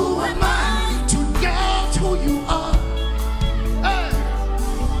 Who am I to doubt who you are? Hey.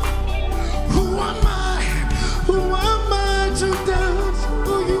 Who am I? Who am I to doubt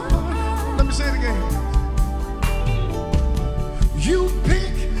who you are? Let me say it again. You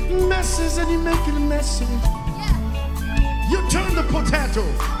pick messes and you make it a message. You turn the potato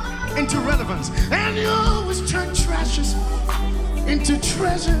into relevance, and you always turn treasures into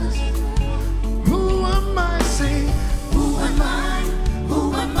treasures. Who am I? Say, who am I?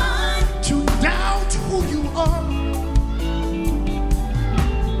 Who am I to doubt who you are?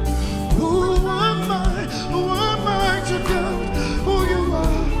 Who am I? Who am I to doubt who you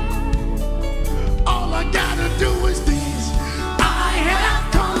are? All I gotta do is this. I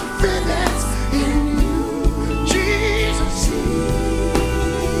have confidence in you, Jesus.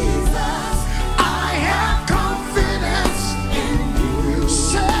 I have confidence in you,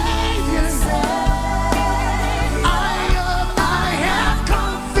 Savior. I have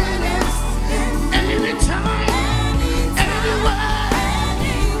confidence in anytime, anywhere.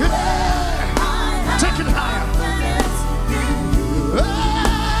 Yeah. Take it higher. Hey,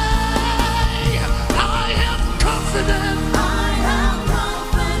 I have confidence.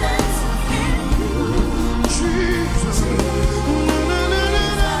 Jesus.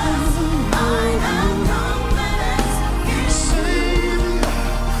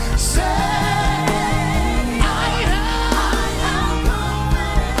 Savior, I have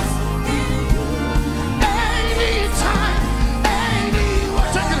anytime, anywhere.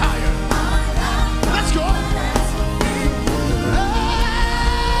 Take it higher. Let's go.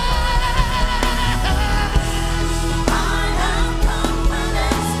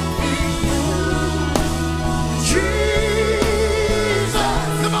 Jesus,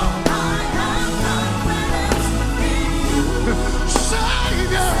 come on.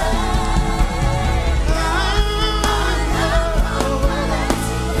 Savior.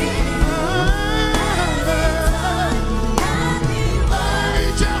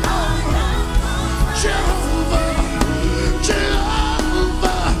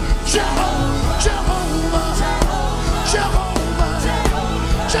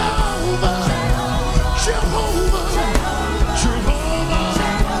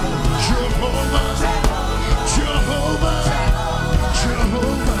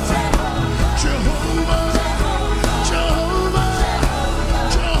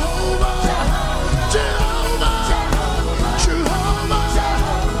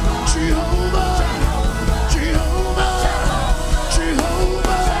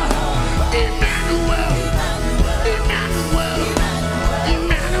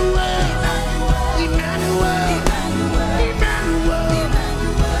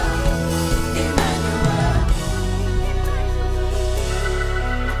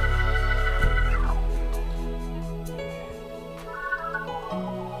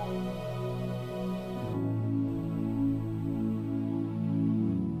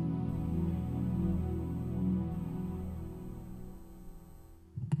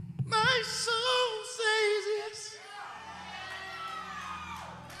 My soul says yes.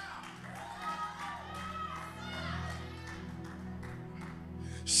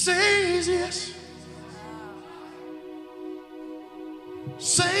 Says yes.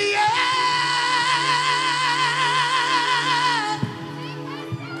 Say yes.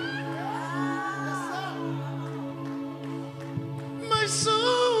 My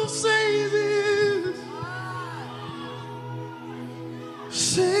soul says yes.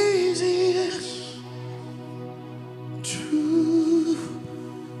 Say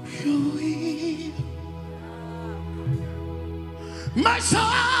My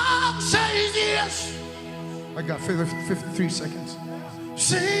song says yes. I got 53 seconds.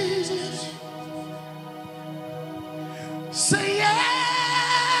 Says yes. Say yes.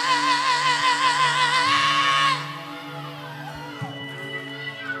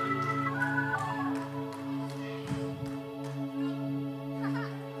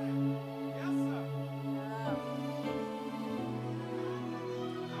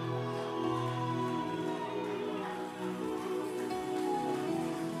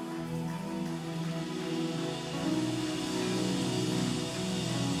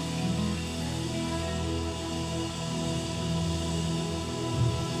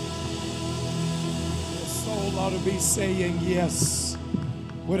 Ought to be saying yes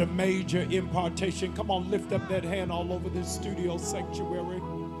with a major impartation. Come on, lift up that hand all over this studio sanctuary.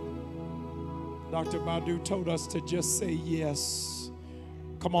 Dr. Badu told us to just say yes.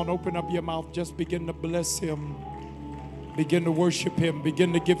 Come on, open up your mouth. Just begin to bless him. Begin to worship him.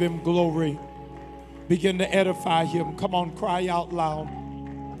 Begin to give him glory. Begin to edify him. Come on, cry out loud.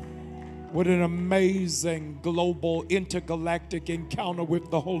 What an amazing global intergalactic encounter with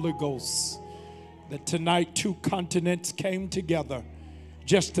the Holy Ghost. That tonight 2 continents came together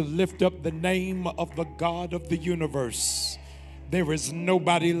just to lift up the name of the God of the universe. There is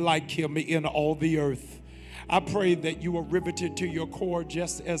nobody like him in all the earth. I pray that you are riveted to your core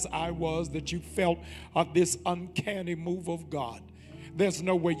just as I was, that you felt this uncanny move of God. There's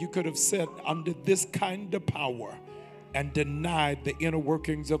no way you could have sat under this kind of power and denied the inner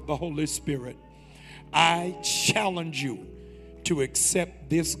workings of the Holy Spirit. I challenge you to accept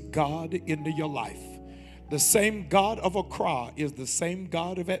this God into your life. The same God of Accra is the same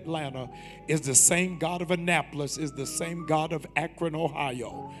God of Atlanta, is the same God of Annapolis, is the same God of Akron,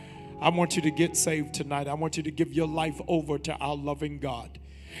 Ohio. I want you to get saved tonight. I want you to give your life over to our loving God.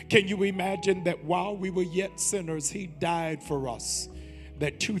 Can you imagine that while we were yet sinners, he died for us?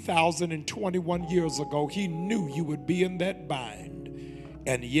 That 2021 years ago, he knew you would be in that bind,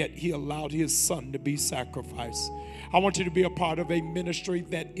 and yet he allowed his son to be sacrificed. I want you to be a part of a ministry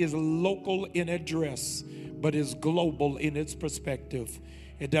that is local in address, but is global in its perspective.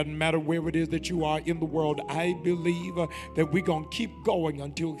 It doesn't matter where it is that you are in the world. I believe that we're going to keep going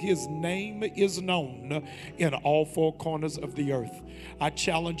until his name is known in all 4 corners of the earth. I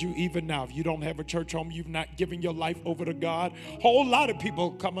challenge you even now, if you don't have a church home, you've not given your life over to God. Whole lot of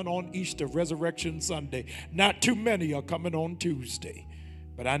people coming on Easter, Resurrection Sunday. Not too many are coming on Tuesday.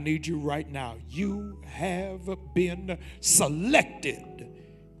 But I need you right now. You have been selected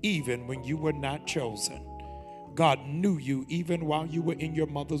even when you were not chosen. God knew you even while you were in your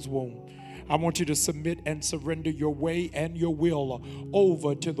mother's womb. I want you to submit and surrender your way and your will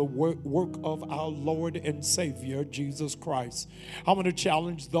over to the work of our Lord and Savior, Jesus Christ. I want to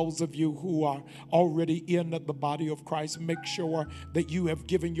challenge those of you who are already in the body of Christ. Make sure that you have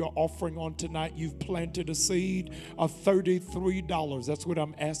given your offering on tonight. You've planted a seed of $33. That's what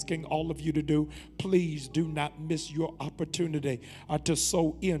I'm asking all of you to do. Please do not miss your opportunity to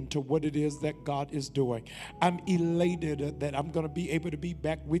sow into what it is that God is doing. I'm elated that I'm going to be able to be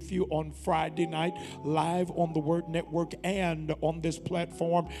back with you on Friday night, live on the Word Network and on this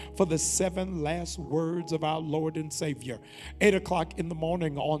platform for the 7 last words of our Lord and Savior. 8 o'clock in the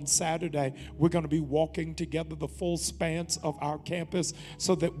morning on Saturday, we're going to be walking together the full span of our campus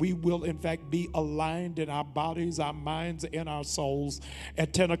so that we will in fact be aligned in our bodies, our minds, and our souls.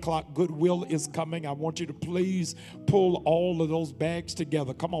 At 10 o'clock, Goodwill is coming. I want you to please pull all of those bags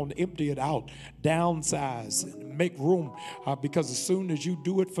together. Come on, empty it out, downsize, make room, because as soon as you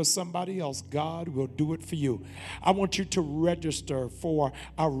do it for somebody else, God will do it for you. I want you to register for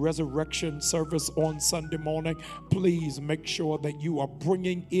our resurrection service on Sunday morning. Please make sure that you are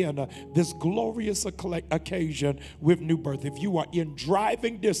bringing in this glorious occasion with New Birth. If you are in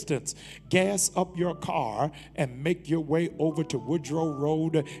driving distance, gas up your car and make your way over to Woodrow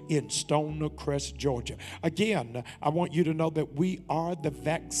Road in Stonecrest, Georgia. Again, I want you to know that we are the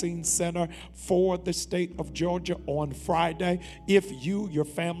vaccine center for the state of Georgia on Friday. If you, your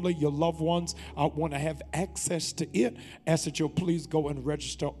family, your loved ones want to have access to it, ask that you'll please go and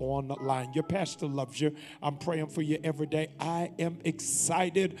register online. Your pastor loves you. I'm praying for you every day. I am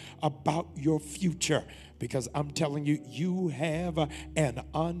excited about your future because I'm telling you, you have an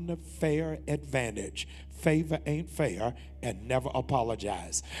unfair advantage. Favor ain't fair, and never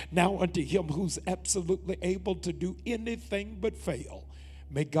apologize. Now unto him who's absolutely able to do anything but fail,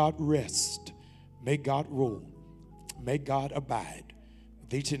 may God rest, may God rule, may God abide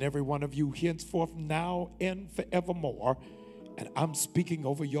with each and every one of you henceforth, now and forevermore. And I'm speaking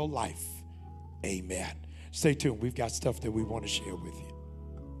over your life. Amen. Stay tuned. We've got stuff that we want to share with you.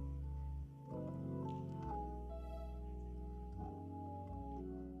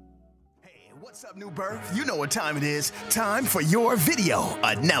 What's up, New Birth? You know what time it is. Time for your video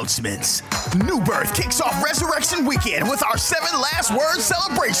announcements. New Birth kicks off Resurrection Weekend with our 7 Last Words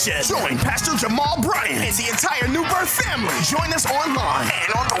celebration. Join Pastor Jamal, Bryant, and the entire New Birth family. Join us online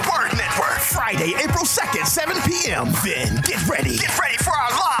and on the Word Network. Friday, April 2nd, 7 p.m. Then get ready for our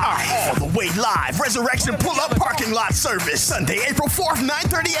live, all the way live Resurrection Pull-Up Parking Lot service. Sunday, April 4th,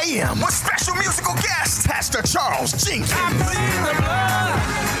 9:30 a.m. with special musical guest, Pastor Charles Jenkins.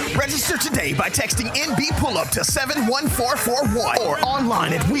 Register today by texting NB Pull-Up to 71441 or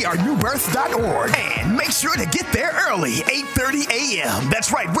online at wearenewbirth.org. And make sure to get there early, 8:30 a.m.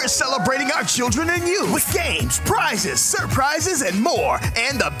 That's right, we're celebrating our children and youth with games, prizes, surprises, and more.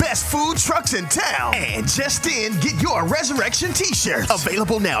 And the best food trucks in town. And just in, get your Resurrection t-shirts.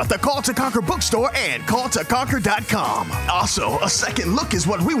 Available now at the Call to Conquer bookstore and calltoconquer.com. Also, a second look is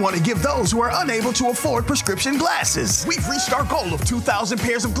what we want to give those who are unable to afford prescription glasses. We've reached our goal of 2,000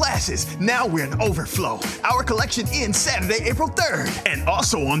 pairs of glasses. Now we're in overflow. Our collection ends Saturday, April 3rd. And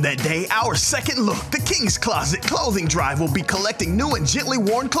also on that day, our second look, the King's Closet Clothing Drive, will be collecting new and gently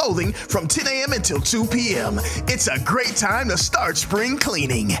worn clothing from 10 a.m. until 2 p.m. It's a great time to start spring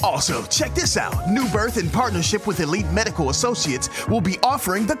cleaning. Also, check this out. New Birth, in partnership with Elite Medical Associates, will be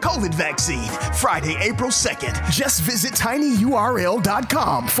offering the COVID vaccine Friday, April 2nd. Just visit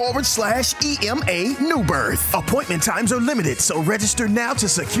tinyurl.com/EMA New Birth. Appointment times are limited, so register now to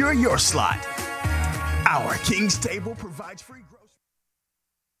secure your slot. Our King's Table provides free